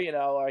them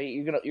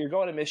 3-0. You're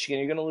going to Michigan.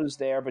 You're going to lose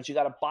there, but you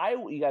got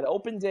you got an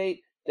open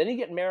date. Then you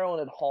get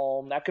Maryland at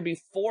home. That could be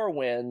 4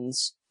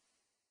 wins.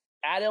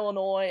 At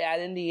Illinois, at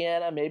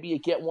Indiana, maybe you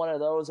get one of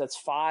those. That's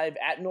 5.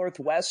 At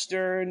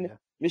Northwestern,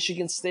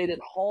 Michigan State at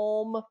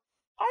home.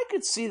 I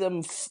could see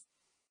them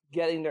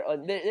getting there.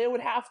 They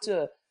would have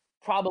to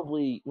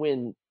probably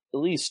win at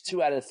least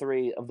 2 out of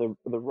 3 of the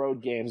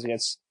road games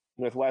against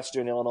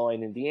Northwestern, Illinois,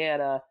 and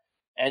Indiana.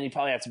 And you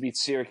probably have to beat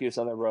Syracuse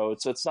on the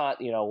road. So it's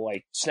not,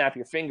 like snap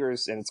your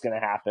fingers and it's going to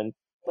happen.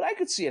 But I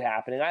could see it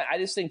happening. I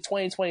just think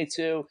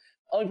 2022,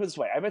 let me put it this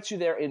way. I bet you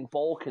they're in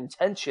bowl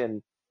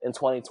contention in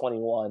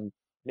 2021.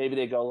 Maybe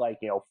they go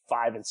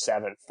 5-7,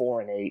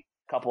 4-8,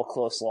 couple of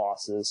close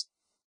losses.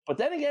 But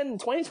then again, in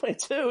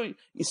 2022,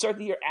 you start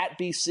the year at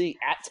BC,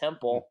 at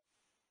Temple,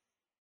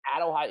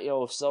 at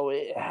Ohio. So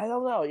I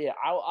don't know. Yeah,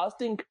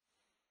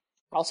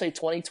 I'll say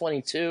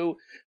 2022,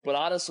 but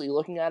honestly,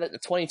 looking at it, the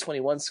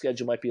 2021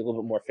 schedule might be a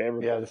little bit more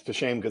favorable. Yeah, it's a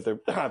shame because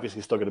they're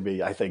obviously still going to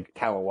be, I think,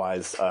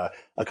 talent-wise, a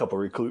couple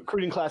of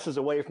recruiting classes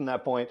away from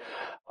that point.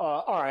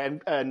 All right,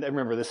 and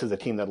remember, this is a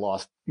team that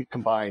lost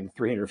combined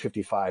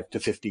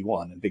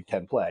 355-51 in Big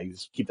Ten play.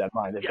 Just keep that in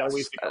mind. Yes,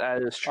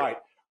 that is true. All right,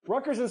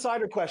 Rutgers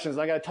Insider questions.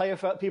 I got to tell you,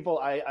 people,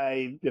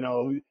 I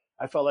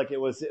felt like it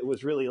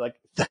was really like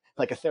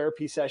a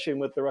therapy session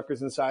with the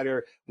Rutgers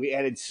Insider. We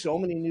added so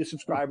many new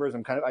subscribers.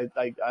 I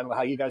don't know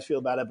how you guys feel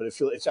about it, but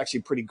it's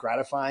actually pretty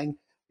gratifying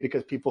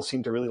because people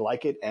seem to really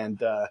like it. And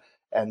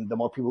the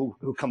more people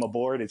who come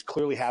aboard, it's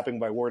clearly happening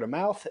by word of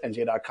mouth,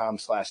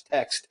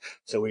 nj.com/text.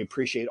 So we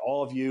appreciate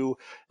all of you.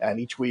 And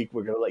each week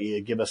we're going to let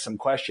you give us some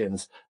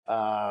questions.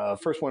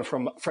 First one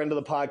from a friend of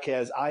the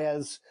podcast,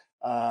 Ayaz.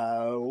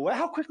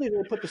 How quickly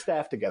do they put the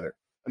staff together?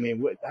 I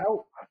mean,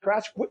 how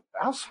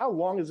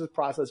long is this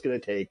process going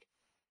to take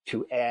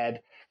to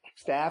add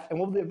staff? And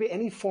will there be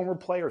any former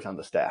players on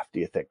the staff, do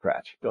you think,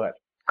 Kratch? Go ahead.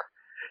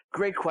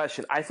 Great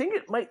question. I think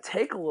it might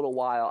take a little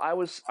while. I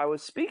was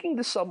speaking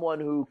to someone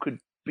who could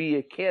be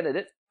a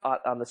candidate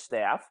on the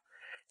staff,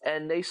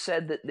 and they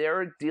said that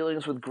their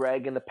dealings with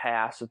Greg in the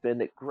past have been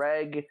that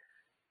Greg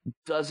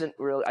doesn't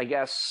really, I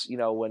guess,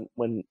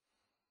 when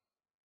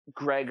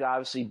Greg,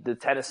 obviously the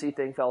Tennessee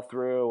thing fell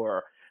through,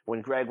 or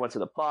when Greg went to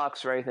the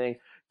Bucs or anything,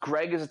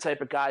 Greg is the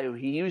type of guy who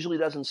he usually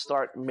doesn't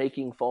start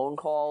making phone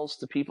calls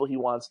to people he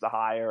wants to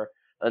hire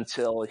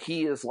until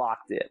he is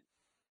locked in.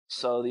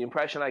 So the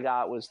impression I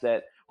got was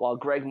that while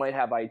Greg might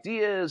have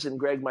ideas and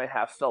Greg might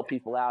have felt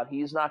people out,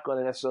 he's not going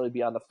to necessarily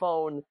be on the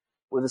phone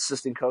with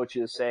assistant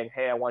coaches saying,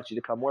 hey, I want you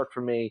to come work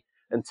for me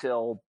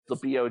until the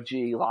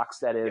BOG locks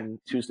that in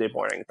Tuesday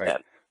morning at 10.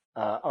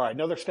 All right,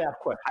 another staff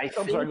question.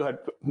 Sorry, go ahead.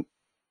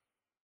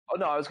 Oh,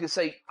 no, I was going to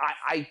say,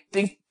 I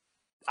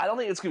don't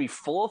think it's going to be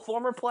full of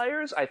former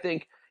players. I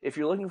think if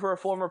you're looking for a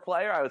former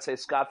player, I would say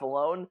Scott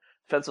Vallone,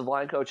 defensive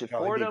line coach at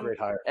Fordham,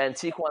 and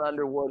Tequan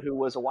Underwood, who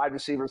was a wide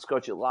receivers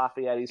coach at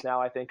Lafayette. He's now,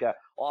 I think, an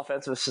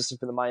offensive assistant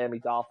for the Miami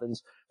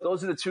Dolphins.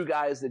 Those are the two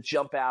guys that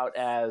jump out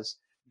as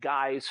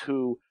guys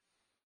who,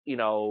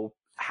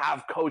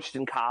 have coached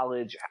in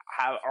college,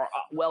 are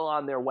well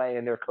on their way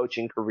in their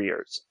coaching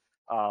careers.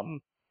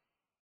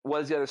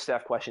 What is the other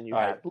staff question you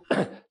had?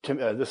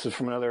 This is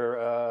from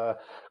another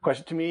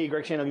question to me.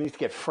 Greg Schiano needs to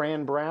get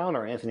Fran Brown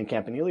or Anthony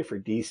Campanile for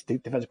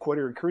defensive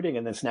coordinator recruiting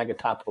and then snag a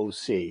top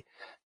OC.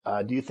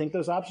 Do you think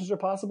those options are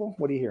possible?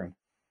 What are you hearing?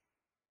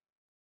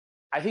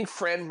 I think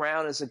Fran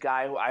Brown is a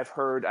guy who I've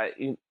heard,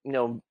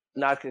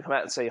 not going to come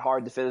out and say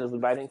hard definitively,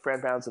 but I think Fran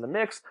Brown's in the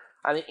mix.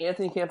 I think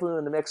Anthony Campanile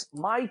in the mix.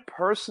 My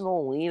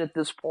personal lean at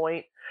this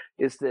point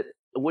is that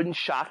it wouldn't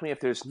shock me if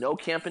there's no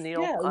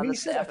Campanile on the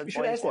staff. You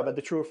should ask that about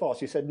the true or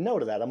false. You said no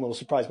to that. I'm a little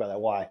surprised by that.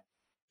 Why?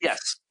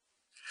 Yes.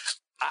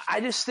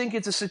 I just think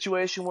it's a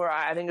situation where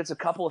I think it's a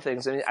couple of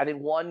things. I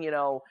think one,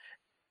 a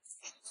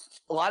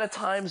lot of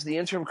times the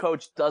interim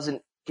coach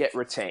doesn't get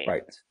retained.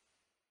 Right.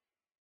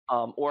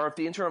 Or if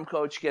the interim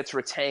coach gets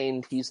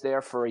retained, he's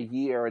there for a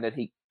year and then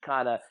he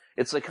the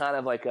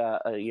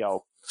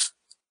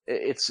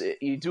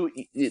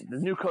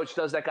new coach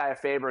does that guy a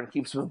favor and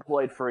keeps him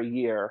employed for a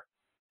year.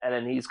 And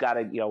then he's got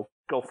to,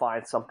 go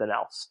find something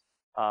else.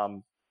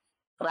 And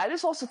I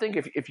just also think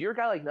if you're a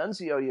guy like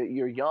Nunzio,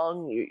 you're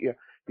young,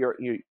 you're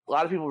a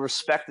lot of people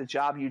respect the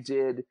job you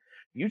did.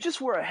 You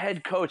just were a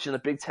head coach in the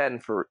Big Ten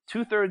for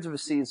 2/3 of a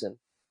season,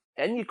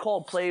 and you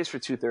called plays for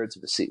 2/3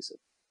 of a season.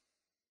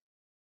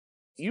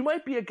 You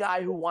might be a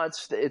guy who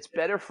it's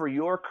better for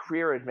your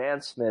career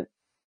advancement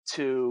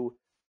to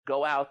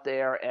go out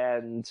there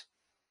and,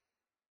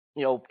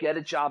 get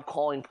a job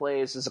calling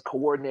plays as a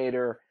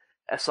coordinator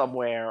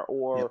somewhere,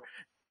 or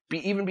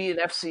even be an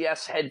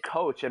FCS head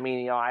coach. I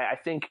mean, I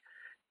think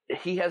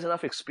he has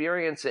enough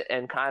experience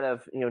and kind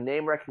of,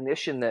 name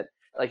recognition that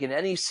like an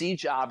NEC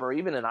job or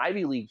even an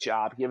Ivy League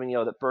job, given,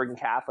 that Bergen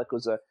Catholic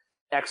was an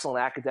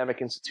excellent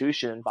academic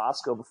institution and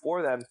Bosco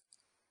before them,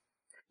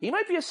 he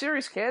might be a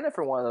serious candidate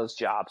for one of those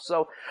jobs.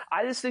 So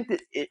I just think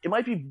that it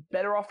might be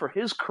better off for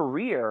his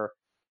career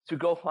to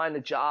go find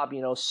a job,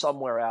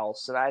 somewhere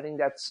else. And I think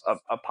that's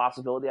a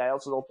possibility. I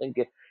also don't think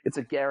it's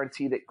a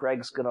guarantee that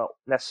Greg's going to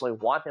necessarily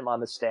want him on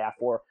the staff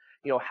or,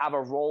 have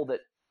a role that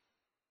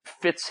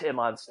fits him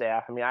on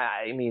staff.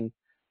 I mean,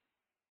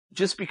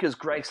 just because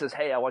Greg says,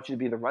 hey, I want you to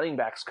be the running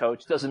backs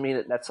coach, doesn't mean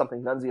that that's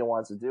something Nunzio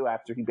wants to do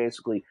after he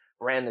basically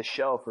ran the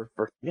show for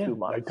 2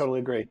 months. I totally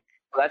agree.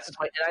 That's the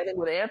point. And I think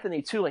with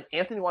Anthony, too, like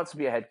Anthony wants to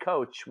be a head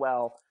coach.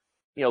 Well,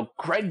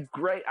 Greg,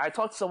 I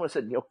talked to someone who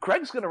said,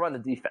 Greg's going to run the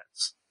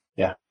defense.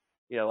 Yeah.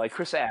 Like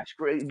Chris Ash,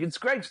 it's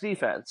Greg's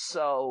defense.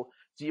 So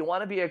do you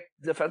want to be a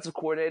defensive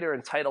coordinator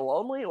in title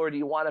only, or do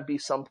you want to be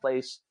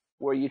someplace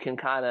where you can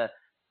kind of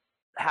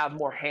have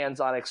more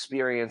hands-on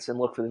experience and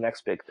look for the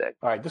next big thing?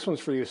 All right, this one's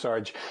for you,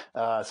 Sarge.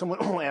 Someone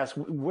will ask,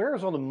 where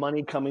is all the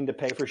money coming to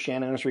pay for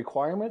Shannon's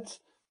requirements?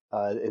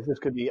 If this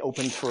could be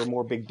opened for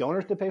more big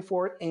donors to pay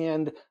for it?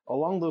 And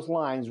along those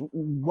lines,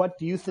 what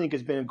do you think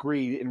has been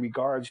agreed in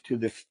regards to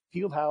the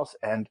field house?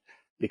 And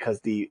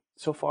because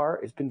so far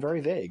it's been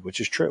very vague,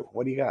 which is true.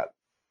 What do you got?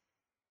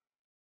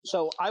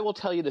 So I will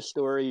tell you the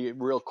story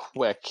real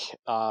quick.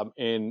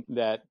 In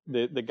that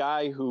the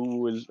guy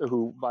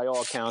who by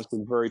all accounts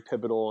was very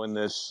pivotal in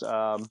this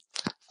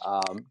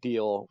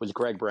deal was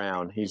Greg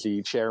Brown. He's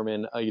the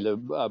chairman. He's a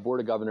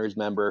Board of Governors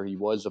member. He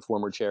was the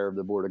former chair of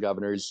the Board of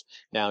Governors.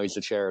 Now he's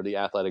the chair of the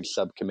athletics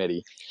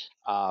subcommittee.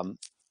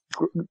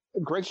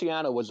 Greg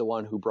Schiano was the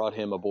one who brought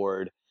him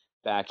aboard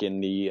back in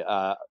the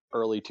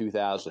early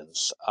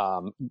 2000s.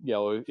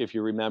 If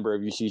you remember,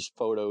 if you see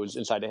photos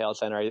inside the Hale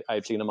Center,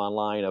 I've seen them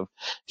online of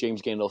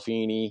James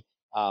Gandolfini,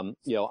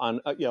 during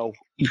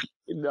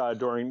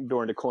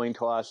the coin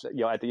toss,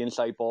 at the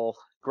Insight Bowl.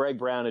 Greg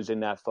Brown is in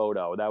that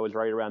photo. That was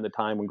right around the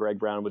time when Greg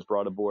Brown was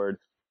brought aboard.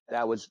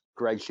 That was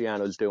Greg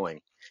Schiano's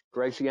doing.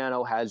 Greg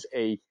Schiano has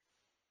an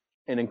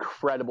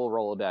incredible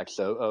Rolodex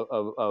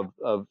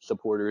of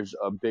supporters,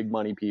 of big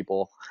money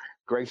people.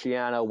 Greg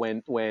Schiano,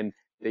 when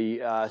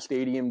the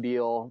stadium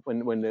deal,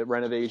 when the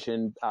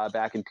renovation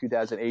back in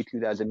 2008,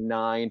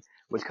 2009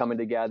 was coming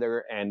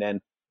together, and then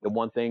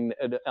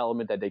the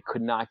element that they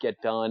could not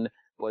get done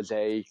was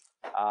a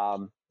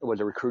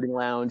recruiting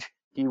lounge.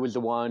 He was the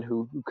one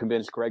who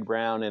convinced Greg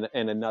Brown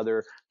and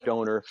another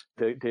donor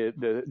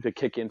to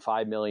kick in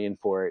 $5 million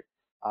for it.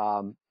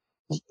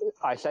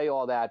 I say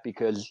all that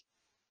because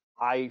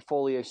I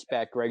fully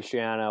expect Greg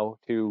Schiano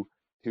to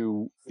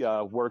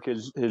work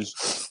his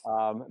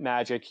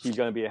magic. He's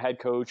going to be a head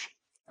coach.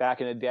 Back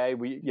in the day,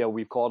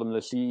 we've called him the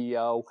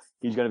CEO.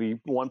 He's going to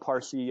be one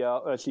part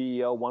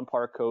CEO, one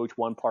part coach,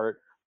 one part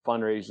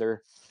fundraiser.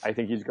 I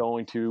think he's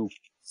going to,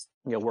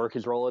 work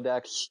his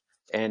Rolodex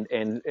and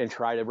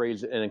try to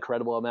raise an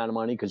incredible amount of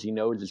money because he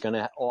knows it's going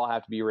to all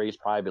have to be raised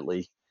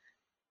privately.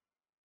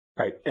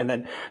 Right. And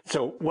then,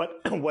 so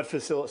what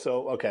facility?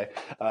 So, okay.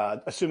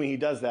 Assuming he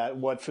does that,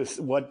 what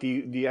do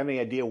you have any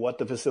idea what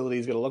the facility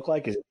is going to look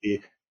like? Is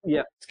it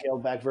the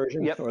scaled back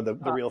version or the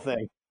real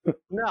thing?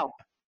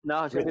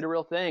 No, it's going to be the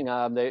real thing.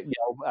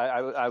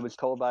 I was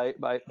told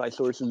by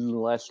sources in the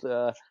last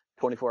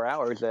 24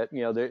 hours that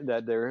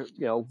they're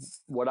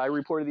what I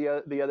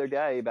reported the other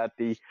day about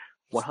the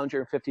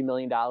 $150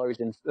 million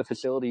in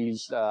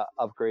facilities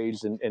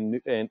upgrades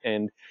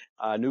and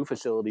new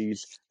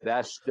facilities.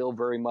 That's still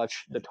very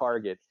much the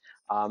target.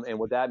 And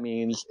what that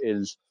means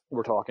is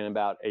we're talking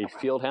about a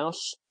field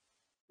house,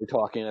 we're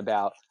talking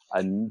about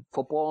a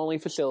football only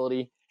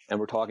facility, and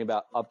we're talking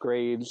about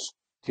upgrades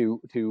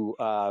to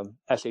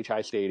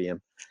SHI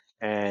Stadium.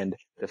 And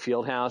the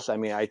field house,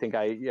 I think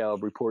I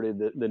reported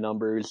the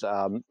numbers.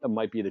 It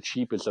might be the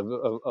cheapest of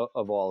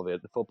all of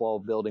it. The football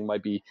building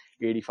might be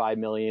 $85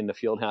 million. The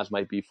field house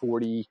might be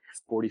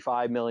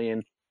 $45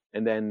 million.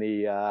 And then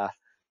the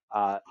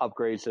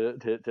upgrades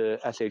to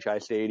SHI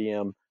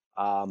Stadium,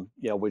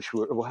 which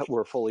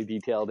were fully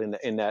detailed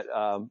in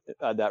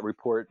that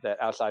report, that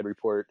outside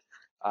report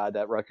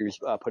that Rutgers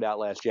put out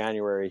last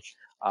January.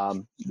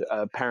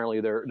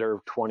 Apparently, they're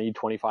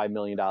 $20-25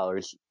 million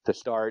to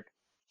start.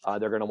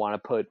 They're going to want to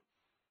put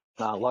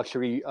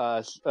luxury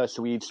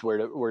suites where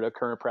the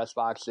current press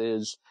box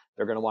is.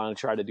 They're going to want to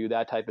try to do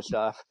that type of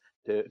stuff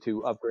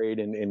to upgrade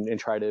and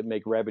try to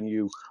make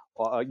revenue,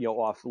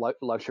 off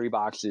luxury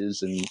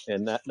boxes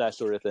and that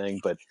sort of thing.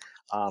 But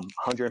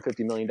 $150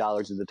 million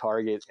is the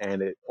target,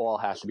 and it all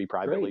has to be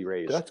privately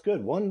raised. That's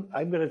good.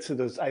 I've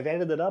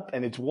added it up,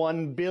 and it's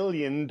 $1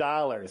 billion.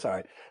 All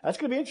right, that's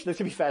going to be interesting. That's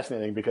going to be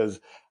fascinating because.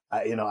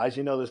 As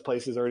you know, this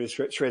place is already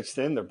stretched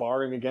thin. They're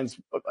borrowing against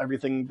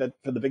everything that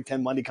for the Big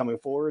Ten money coming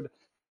forward.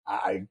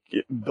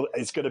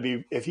 It's going to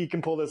be, if he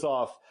can pull this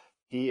off,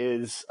 he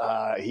is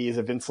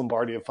a Vince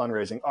Lombardi of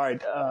fundraising. All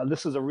right,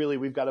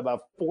 we've got about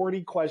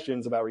 40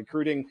 questions about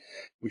recruiting.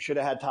 We should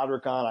have had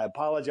Todrick on. I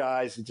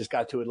apologize. It just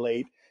got to it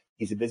late.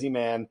 He's a busy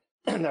man.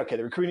 Okay,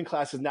 the recruiting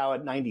class is now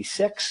at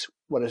 96.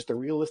 What is the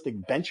realistic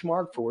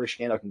benchmark for where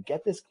Schiano can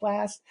get this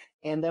class?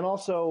 And then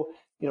also,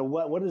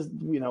 what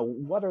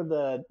are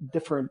the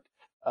different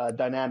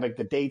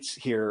the dates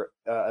here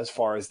as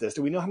far as this?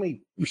 Do we know how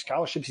many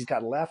scholarships he's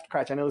got left?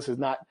 Kratch, I know this is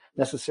not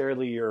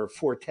necessarily your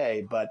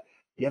forte, but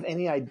do you have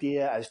any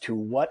idea as to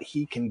what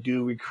he can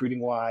do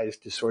recruiting-wise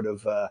to sort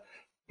of,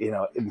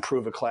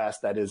 improve a class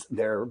that is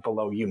there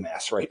below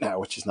UMass right now,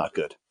 which is not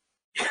good?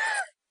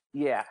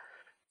 Yeah.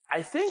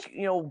 I think,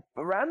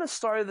 around the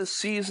start of the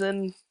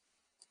season,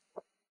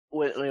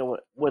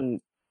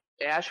 when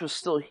Ash was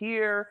still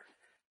here,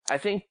 I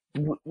think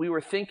we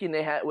were thinking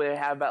they have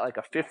about like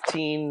a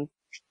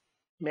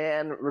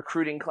 15-man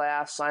recruiting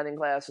class, signing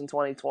class in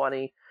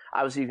 2020.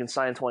 Obviously, you can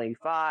sign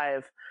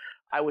 25.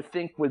 I would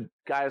think with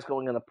guys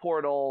going in the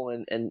portal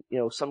and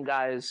some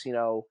guys,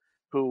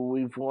 who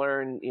we've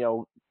learned,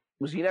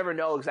 because you never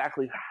know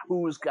exactly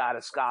who's got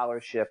a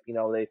scholarship.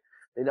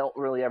 They don't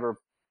really ever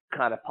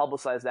kind of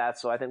publicize that.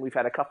 So I think we've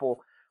had a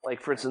couple,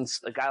 like for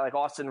instance, a guy like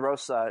Austin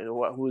Rosa,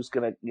 who's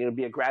going to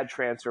be a grad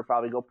transfer,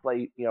 probably go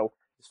play,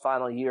 his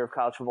final year of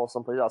college football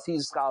someplace else.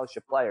 He's a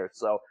scholarship player,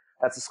 so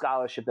that's a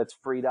scholarship that's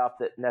freed up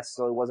that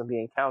necessarily wasn't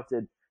being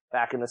counted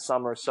back in the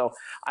summer. So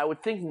I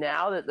would think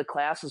now that the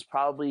class is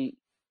probably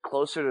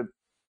closer to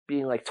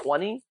being like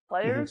 20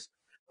 players.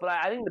 Mm-hmm. But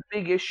I think the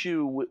big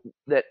issue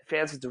that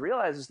fans have to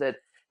realize is that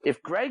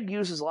if Greg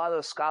uses a lot of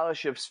those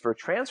scholarships for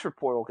transfer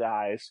portal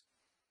guys,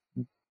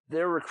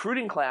 their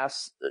recruiting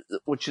class,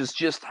 which is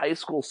just high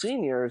school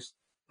seniors,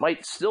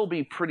 might still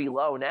be pretty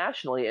low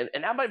nationally, and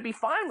that might be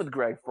fine with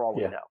Greg for all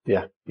we know.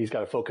 Yeah, he's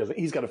got to focus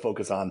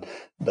on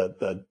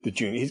the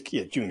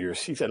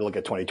juniors. He's got to look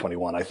at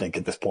 2021, I think,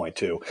 at this point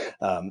too.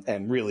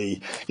 And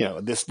really,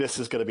 this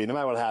is going to be, no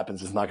matter what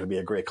happens, it's not going to be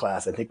a great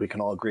class. I think we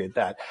can all agree at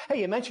that.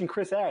 Hey, you mentioned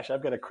Chris Ash.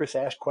 I've got a Chris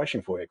Ash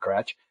question for you,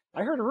 Kratch.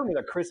 I heard a rumor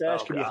that Chris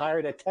Ash could be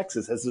hired at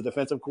Texas as the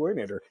defensive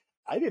coordinator.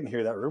 I didn't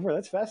hear that rumor.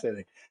 That's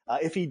fascinating.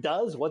 If he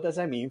does, what does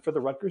that mean for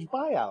the Rutgers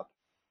buyout?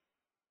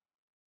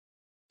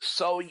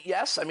 So,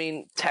 yes, I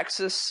mean,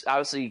 Texas,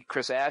 obviously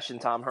Chris Ash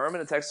and Tom Herman,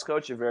 the Texas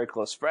coach, are very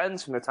close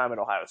friends from their time at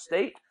Ohio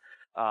State.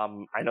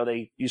 I know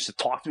they used to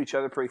talk to each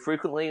other pretty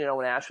frequently,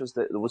 when Ash was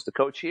the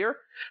coach here.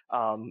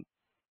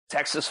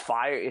 Texas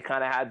fired, it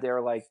kind of had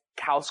their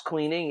house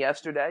cleaning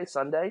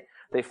Sunday.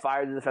 They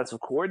fired the defensive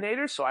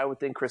coordinator, so I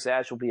would think Chris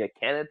Ash will be a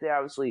candidate there.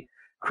 Obviously,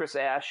 Chris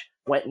Ash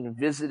went and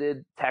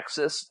visited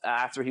Texas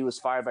after he was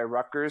fired by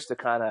Rutgers to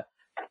kind of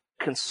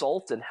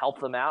consult and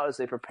help them out as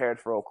they prepared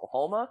for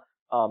Oklahoma.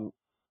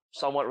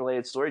 Somewhat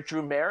related story.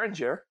 Drew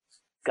Maringer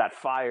got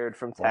fired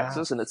from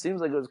Texas, and it seems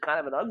like it was kind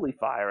of an ugly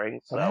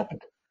firing. So, I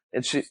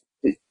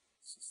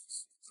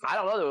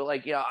don't know.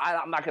 Though,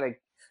 I'm not going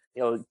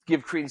to,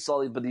 give credence to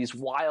all these, but these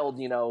wild,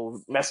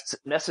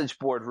 message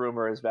board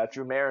rumors about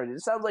Drew Maringer.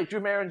 It sounds like Drew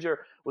Maringer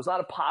was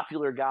not a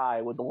popular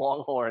guy with the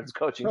Longhorns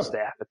coaching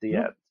staff at the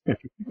end.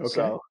 Okay.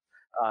 So,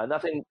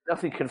 nothing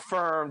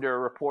confirmed or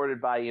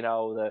reported by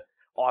the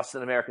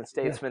Austin American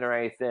Statesman or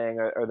anything,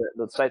 or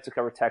the sites that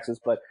cover Texas,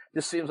 but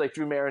just seems like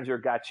Drew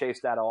Maringer got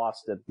chased out of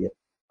Austin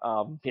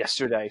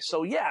yesterday.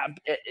 So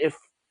if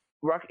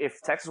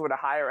Texas were to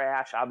hire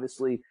Ash,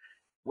 obviously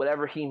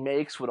whatever he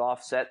makes would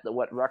offset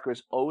what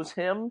Rutgers owes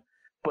him.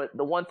 But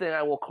the one thing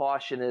I will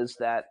caution is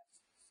that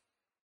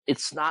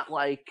it's not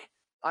like,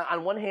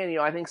 on one hand,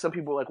 I think some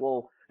people are like,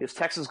 well, is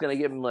Texas going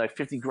to give him like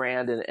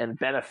 $50,000 and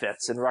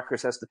benefits, and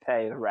Rutgers has to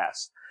pay the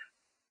rest?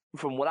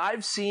 From what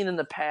I've seen in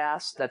the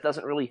past, that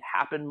doesn't really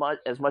happen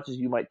as much as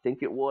you might think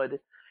it would.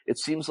 It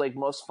seems like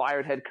most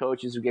fired head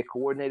coaches who get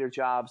coordinator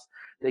jobs,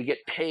 they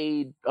get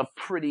paid a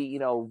pretty,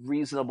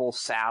 reasonable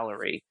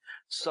salary.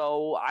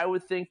 So I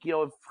would think,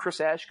 if Chris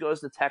Ash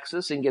goes to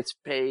Texas and gets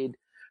paid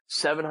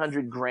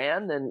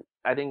 $700,000, then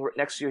I think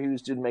next year he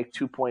was due to make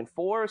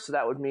 2.4. So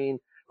that would mean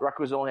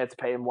Rutgers only had to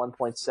pay him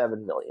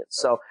 $1.7 million.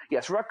 So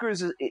yes,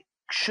 Rutgers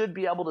should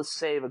be able to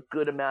save a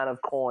good amount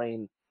of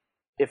coin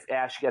if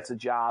Ash gets a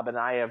job, and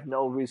I have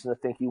no reason to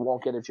think he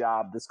won't get a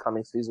job this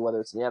coming season,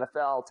 whether it's in the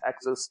NFL,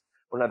 Texas,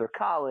 or another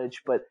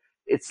college. But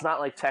it's not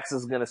like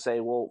Texas is going to say,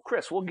 well,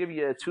 Chris, we'll give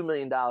you $2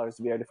 million to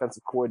be our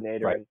defensive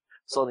coordinator, right, and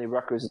suddenly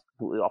Rutgers is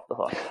completely off the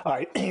hook. All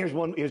right,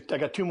 I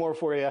got two more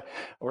for you.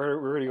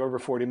 We're already over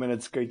 40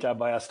 minutes. Great job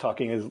by us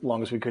talking as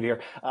long as we could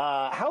here.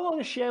 How long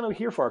is Shiano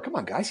here for? Come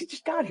on, guys, he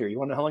just got here. You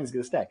want to know how long he's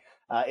going to stay?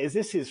 Is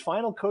this his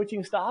final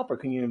coaching stop, or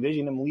can you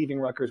envision him leaving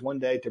Rutgers one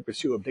day to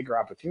pursue a bigger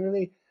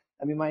opportunity?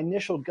 I mean, my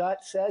initial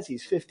gut says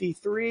he's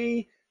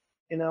 53.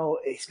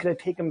 It's going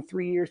to take him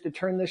 3 years to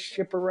turn this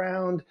ship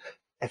around.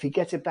 If he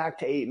gets it back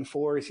to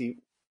 8-4,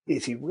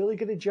 is he really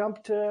going to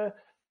jump to?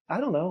 I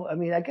don't know. I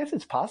mean, I guess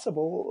it's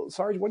possible.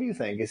 Sarge, what do you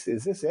think? Is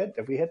this it?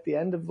 Have we hit the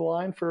end of the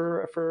line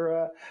for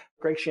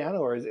Greg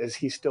Schiano, or is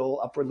he still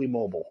upwardly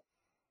mobile?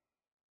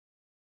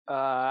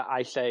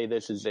 I say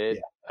this is it,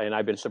 and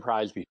I've been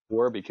surprised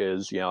before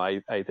because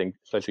I think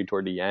especially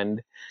toward the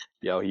end,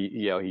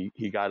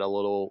 he got a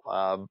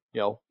little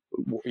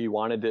he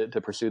wanted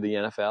to pursue the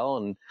NFL,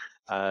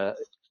 and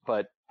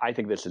but I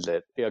think this is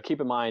it.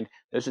 Keep in mind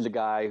this is a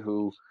guy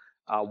who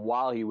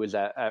while he was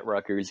at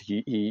Rutgers,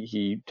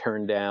 he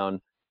turned down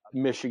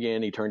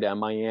Michigan, he turned down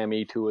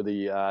Miami, two of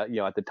the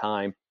at the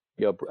time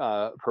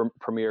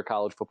premier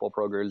college football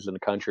programs in the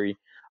country.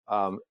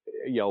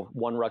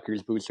 One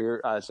Rutgers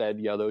booster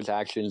said, those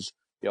actions,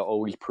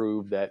 always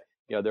prove that,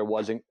 there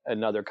wasn't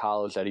another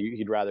college that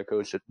he'd rather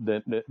coach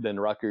than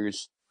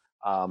Rutgers.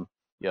 The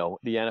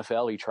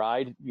NFL, he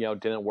tried,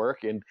 didn't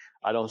work, and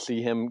I don't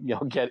see him,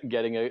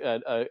 getting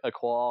a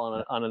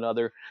call on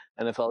another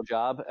NFL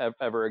job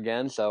ever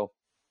again. So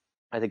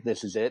I think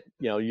this is it.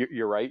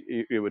 You're right.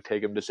 It would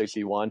take him to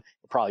 61.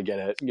 He'll probably get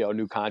a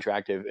new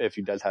contract if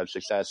he does have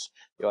success.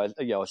 At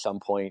some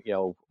point.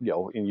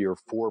 In year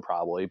 4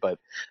 probably. But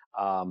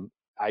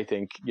I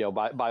think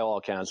by all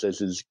accounts, this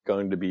is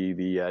going to be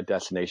the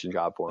destination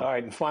job for him. All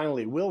right, and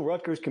finally, will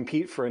Rutgers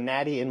compete for a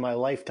natty in my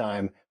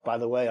lifetime? By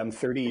the way, I'm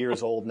 30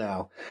 years old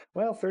now.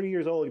 Well, 30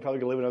 years old, you probably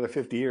could live another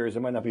 50 years.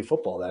 There might not be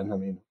football then. I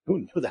mean,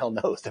 who the hell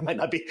knows? There might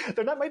not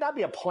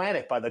be a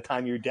planet by the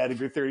time you're dead if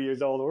you're 30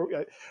 years old.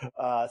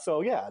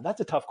 So yeah, that's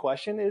a tough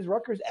question. Is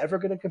Rutgers ever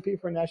going to compete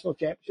for a national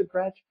championship,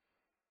 Cratch?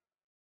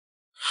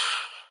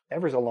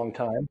 Ever's a long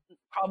time.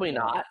 Probably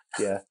not.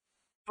 Yeah.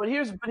 But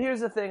here's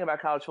the thing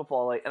about college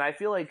football, and I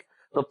feel like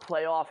the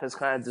playoff has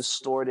kind of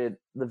distorted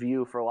the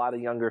view for a lot of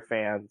younger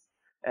fans.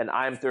 And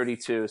I'm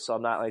 32, so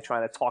I'm not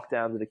trying to talk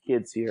down to the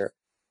kids here.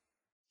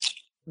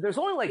 There's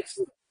only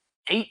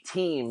 8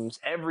 teams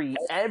every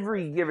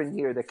given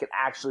year that can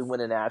actually win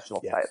a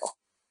national title.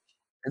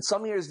 And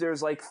some years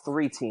there's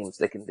 3 teams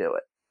that can do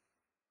it.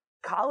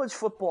 College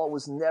football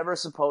was never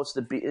supposed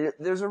to be.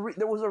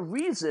 There was a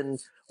reason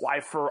why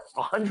for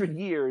 100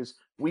 years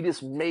we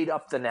just made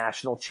up the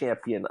national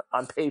champion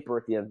on paper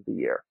at the end of the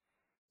year.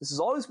 This has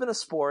always been a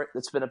sport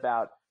that's been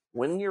about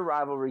winning your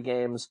rivalry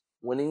games,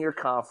 winning your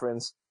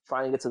conference,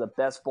 trying to get to the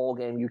best bowl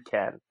game you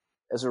can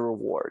as a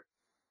reward.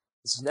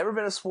 This has never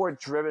been a sport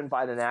driven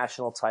by the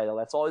national title.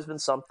 That's always been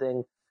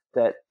something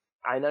that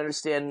I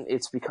understand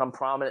it's become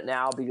prominent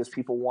now because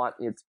people want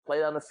it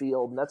played on the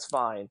field, and that's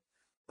fine.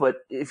 But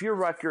if you're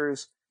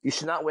Rutgers, you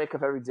should not wake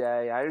up every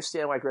day. I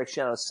understand why Greg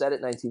Schiano said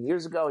it 19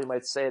 years ago. He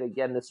might say it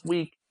again this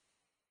week.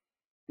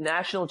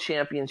 National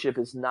championship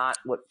is not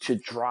what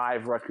should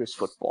drive Rutgers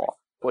football.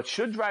 What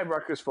should drive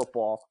Rutgers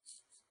football,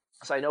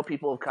 so I know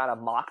people have kind of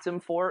mocked him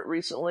for it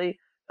recently,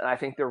 and I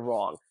think they're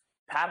wrong.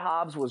 Pat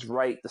Hobbs was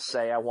right to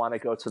say, I want to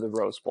go to the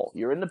Rose Bowl.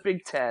 You're in the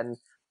Big Ten.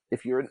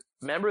 If you're a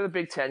member of the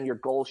Big Ten, your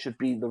goal should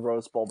be the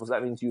Rose Bowl because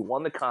that means you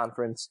won the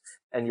conference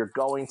and you're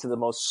going to the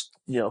most,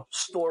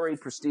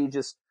 storied,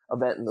 prestigious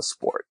event in the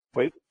sport.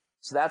 Wait.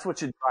 So that's what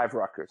should drive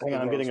Rutgers. Hang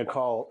on, I'm getting a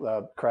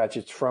call, Cratch.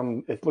 It's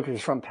from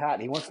Pat.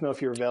 He wants to know if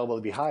you're available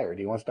to be hired.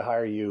 He wants to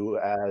hire you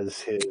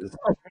as his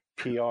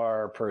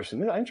PR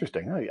person.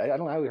 Interesting. I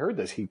don't know how he heard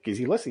this.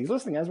 He's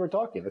listening as we're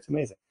talking. That's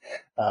amazing.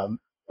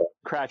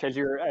 Cratch, as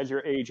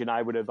your agent,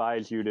 I would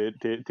advise you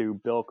to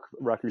bilk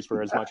Rutgers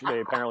for as much.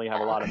 They apparently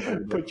have a lot of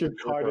food. Put your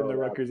card in the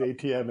Rutgers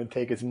ATM and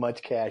take as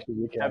much cash as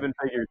you can. 7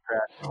 figures,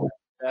 Cratch.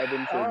 7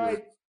 figures. All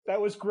right. That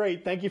was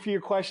great. Thank you for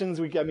your questions.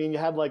 You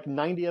had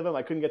 90 of them.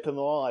 I couldn't get to them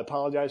all. I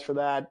apologize for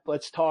that.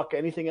 Let's talk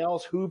anything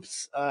else,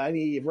 hoops,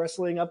 any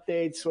wrestling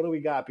updates. What do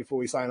we got before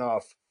we sign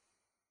off?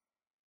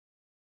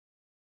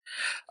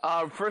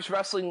 First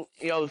wrestling,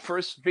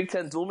 first Big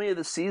Ten dual meet of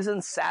the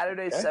season,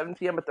 Saturday, 7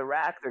 p.m. at the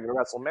Rack. They're going to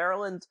wrestle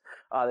Maryland.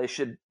 They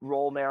should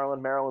roll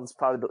Maryland. Maryland's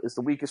probably is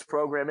the weakest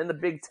program in the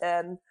Big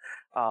Ten.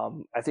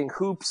 I think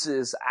hoops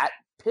is at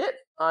Pitt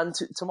on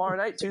tomorrow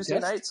night, Tuesday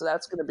night, so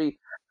that's going to be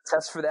a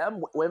test for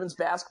them. Women's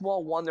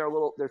basketball won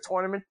their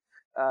tournament,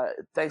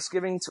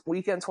 Thanksgiving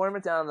weekend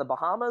tournament down in the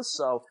Bahamas,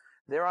 so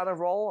they're on a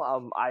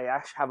roll. I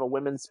actually have a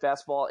women's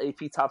basketball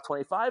AP Top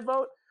 25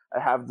 vote. I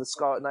have the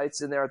Scarlet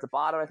Knights in there at the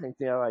bottom. I think,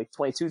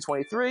 22,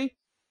 23.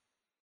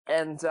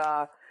 And,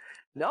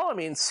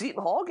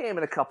 Seton Hall game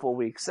in a couple of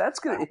weeks. That's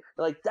good.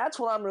 That's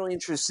what I'm really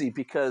interested to see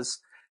because,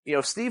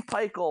 Steve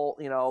Peichel,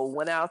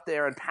 went out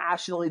there and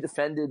passionately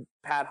defended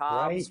Pat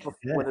Hobbs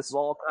when this is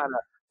all kind of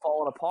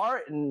falling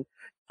apart. And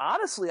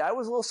honestly, I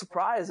was a little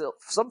surprised that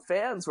some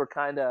fans were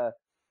kind of,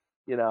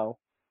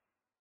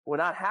 we're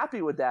not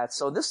happy with that.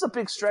 So this is a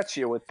big stretch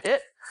here with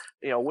Pitt,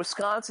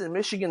 Wisconsin,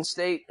 Michigan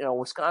State,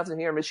 Wisconsin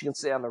here, Michigan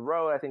State on the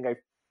road. I think I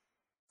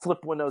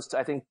flipped windows.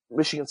 I think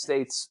Michigan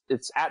State's,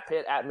 it's at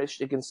Pitt, at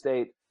Michigan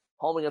State,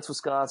 home against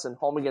Wisconsin,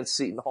 home against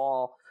Seton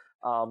Hall.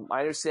 My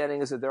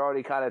understanding is that they're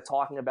already kind of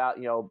talking about,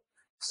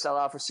 sell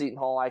out for Seton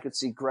Hall. I could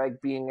see Greg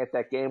being at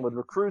that game with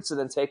recruits and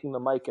then taking the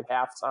mic at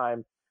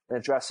halftime and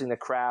addressing the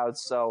crowd.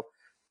 So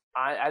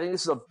I think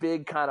this is a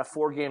big kind of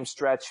 4-game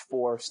stretch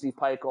for Steve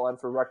Peichel and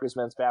for Rutgers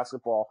men's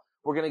basketball.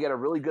 We're going to get a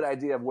really good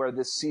idea of where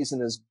this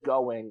season is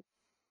going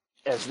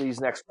as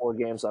these next 4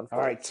 games unfold. All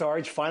right,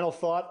 Sarge, final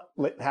thought.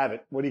 Have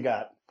it. What do you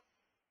got?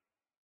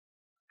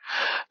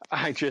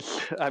 I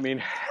guess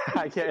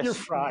You're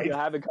fried.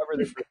 I haven't covered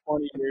this for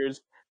 20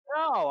 years.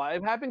 No, I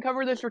haven't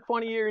covered this for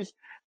 20 years.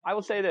 I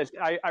will say this.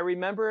 I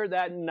remember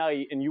that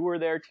night, and you were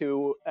there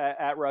too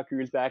at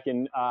Rutgers back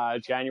in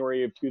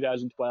January of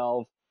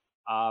 2012.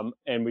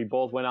 And we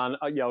both went on,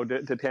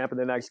 to Tampa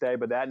the next day.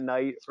 But that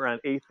night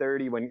around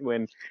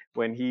 8:30,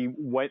 when he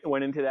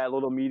went into that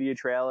little media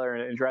trailer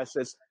and addressed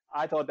this,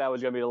 I thought that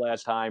was going to be the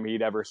last time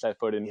he'd ever set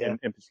foot in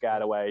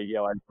Piscataway,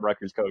 as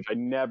Rutgers coach.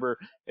 And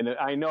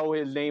I know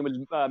his name was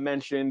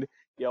mentioned,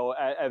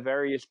 at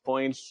various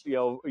points,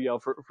 for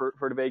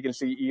the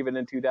vacancy, even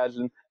in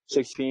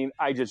 2016.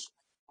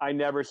 I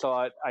never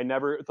thought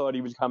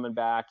he was coming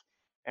back.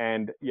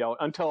 And,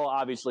 until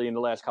obviously in the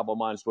last couple of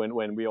months when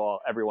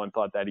everyone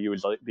thought that he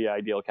was the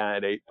ideal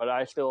candidate. But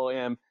I still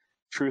am,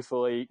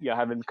 truthfully,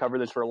 having covered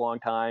this for a long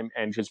time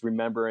and just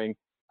remembering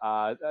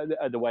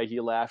the way he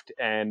left,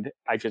 and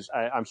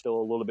I'm still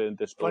a little bit in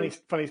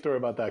disbelief. Funny story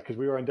about that, because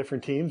we were on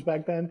different teams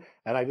back then,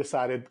 and I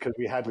decided, because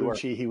we had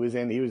Lucci, he was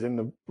in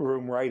the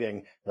room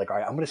writing, like, all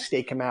right, I'm going to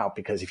stake him out,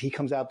 because if he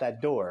comes out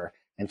that door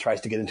and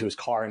tries to get into his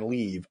car and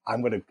leave,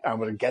 I'm going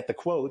to get the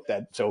quote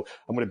so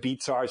I'm going to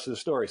beat SARS to the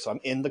story. So I'm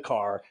in the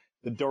car.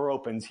 The door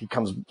opens. He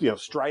comes,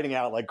 striding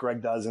out like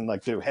Greg does, and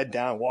like head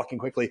down, walking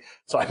quickly.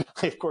 So I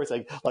of course,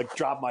 I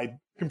drop my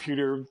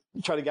computer,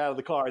 try to get out of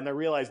the car, and I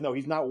realize, no,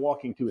 he's not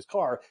walking to his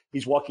car.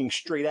 He's walking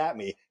straight at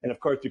me. And of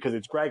course, because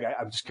it's Greg,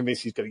 I'm just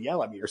convinced he's going to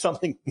yell at me or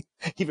something.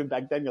 Even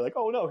back then, you're like,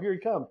 oh no, here he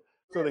comes.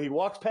 So then he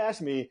walks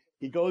past me.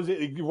 He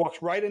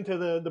walks right into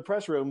the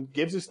press room,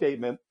 gives a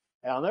statement.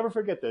 And I'll never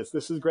forget this.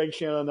 This is Greg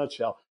Schiano in a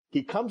nutshell.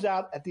 He comes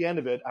out at the end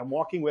of it. I'm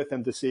walking with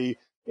him to see,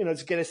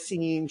 to get a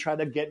scene, try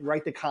to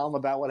write the column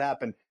about what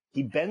happened.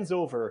 He bends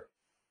over,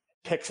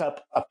 picks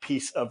up a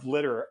piece of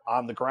litter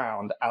on the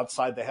ground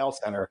outside the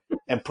health center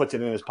and puts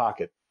it in his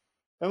pocket.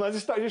 And it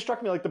just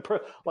struck me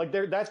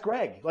that's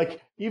Greg.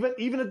 Like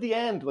even at the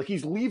end, like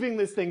he's leaving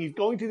this thing, he's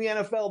going to the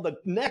NFL. The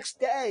next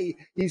day,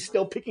 he's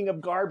still picking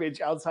up garbage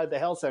outside the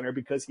health center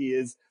because he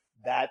is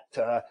that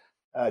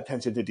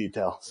attention to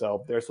detail.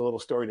 So there's a little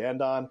story to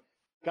end on.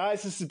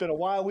 Guys, this has been a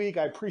wild week.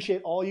 I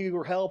appreciate all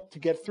your help to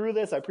get through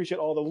this. I appreciate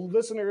all the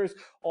listeners,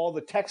 all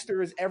the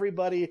texters,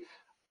 everybody.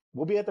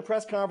 We'll be at the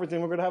press conference,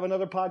 and we're going to have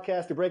another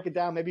podcast to break it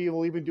down. Maybe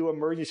we'll even do an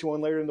emergency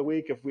one later in the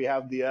week if we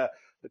have the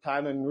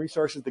time and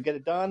resources to get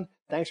it done.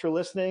 Thanks for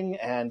listening,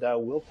 and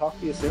we'll talk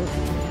to you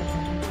soon.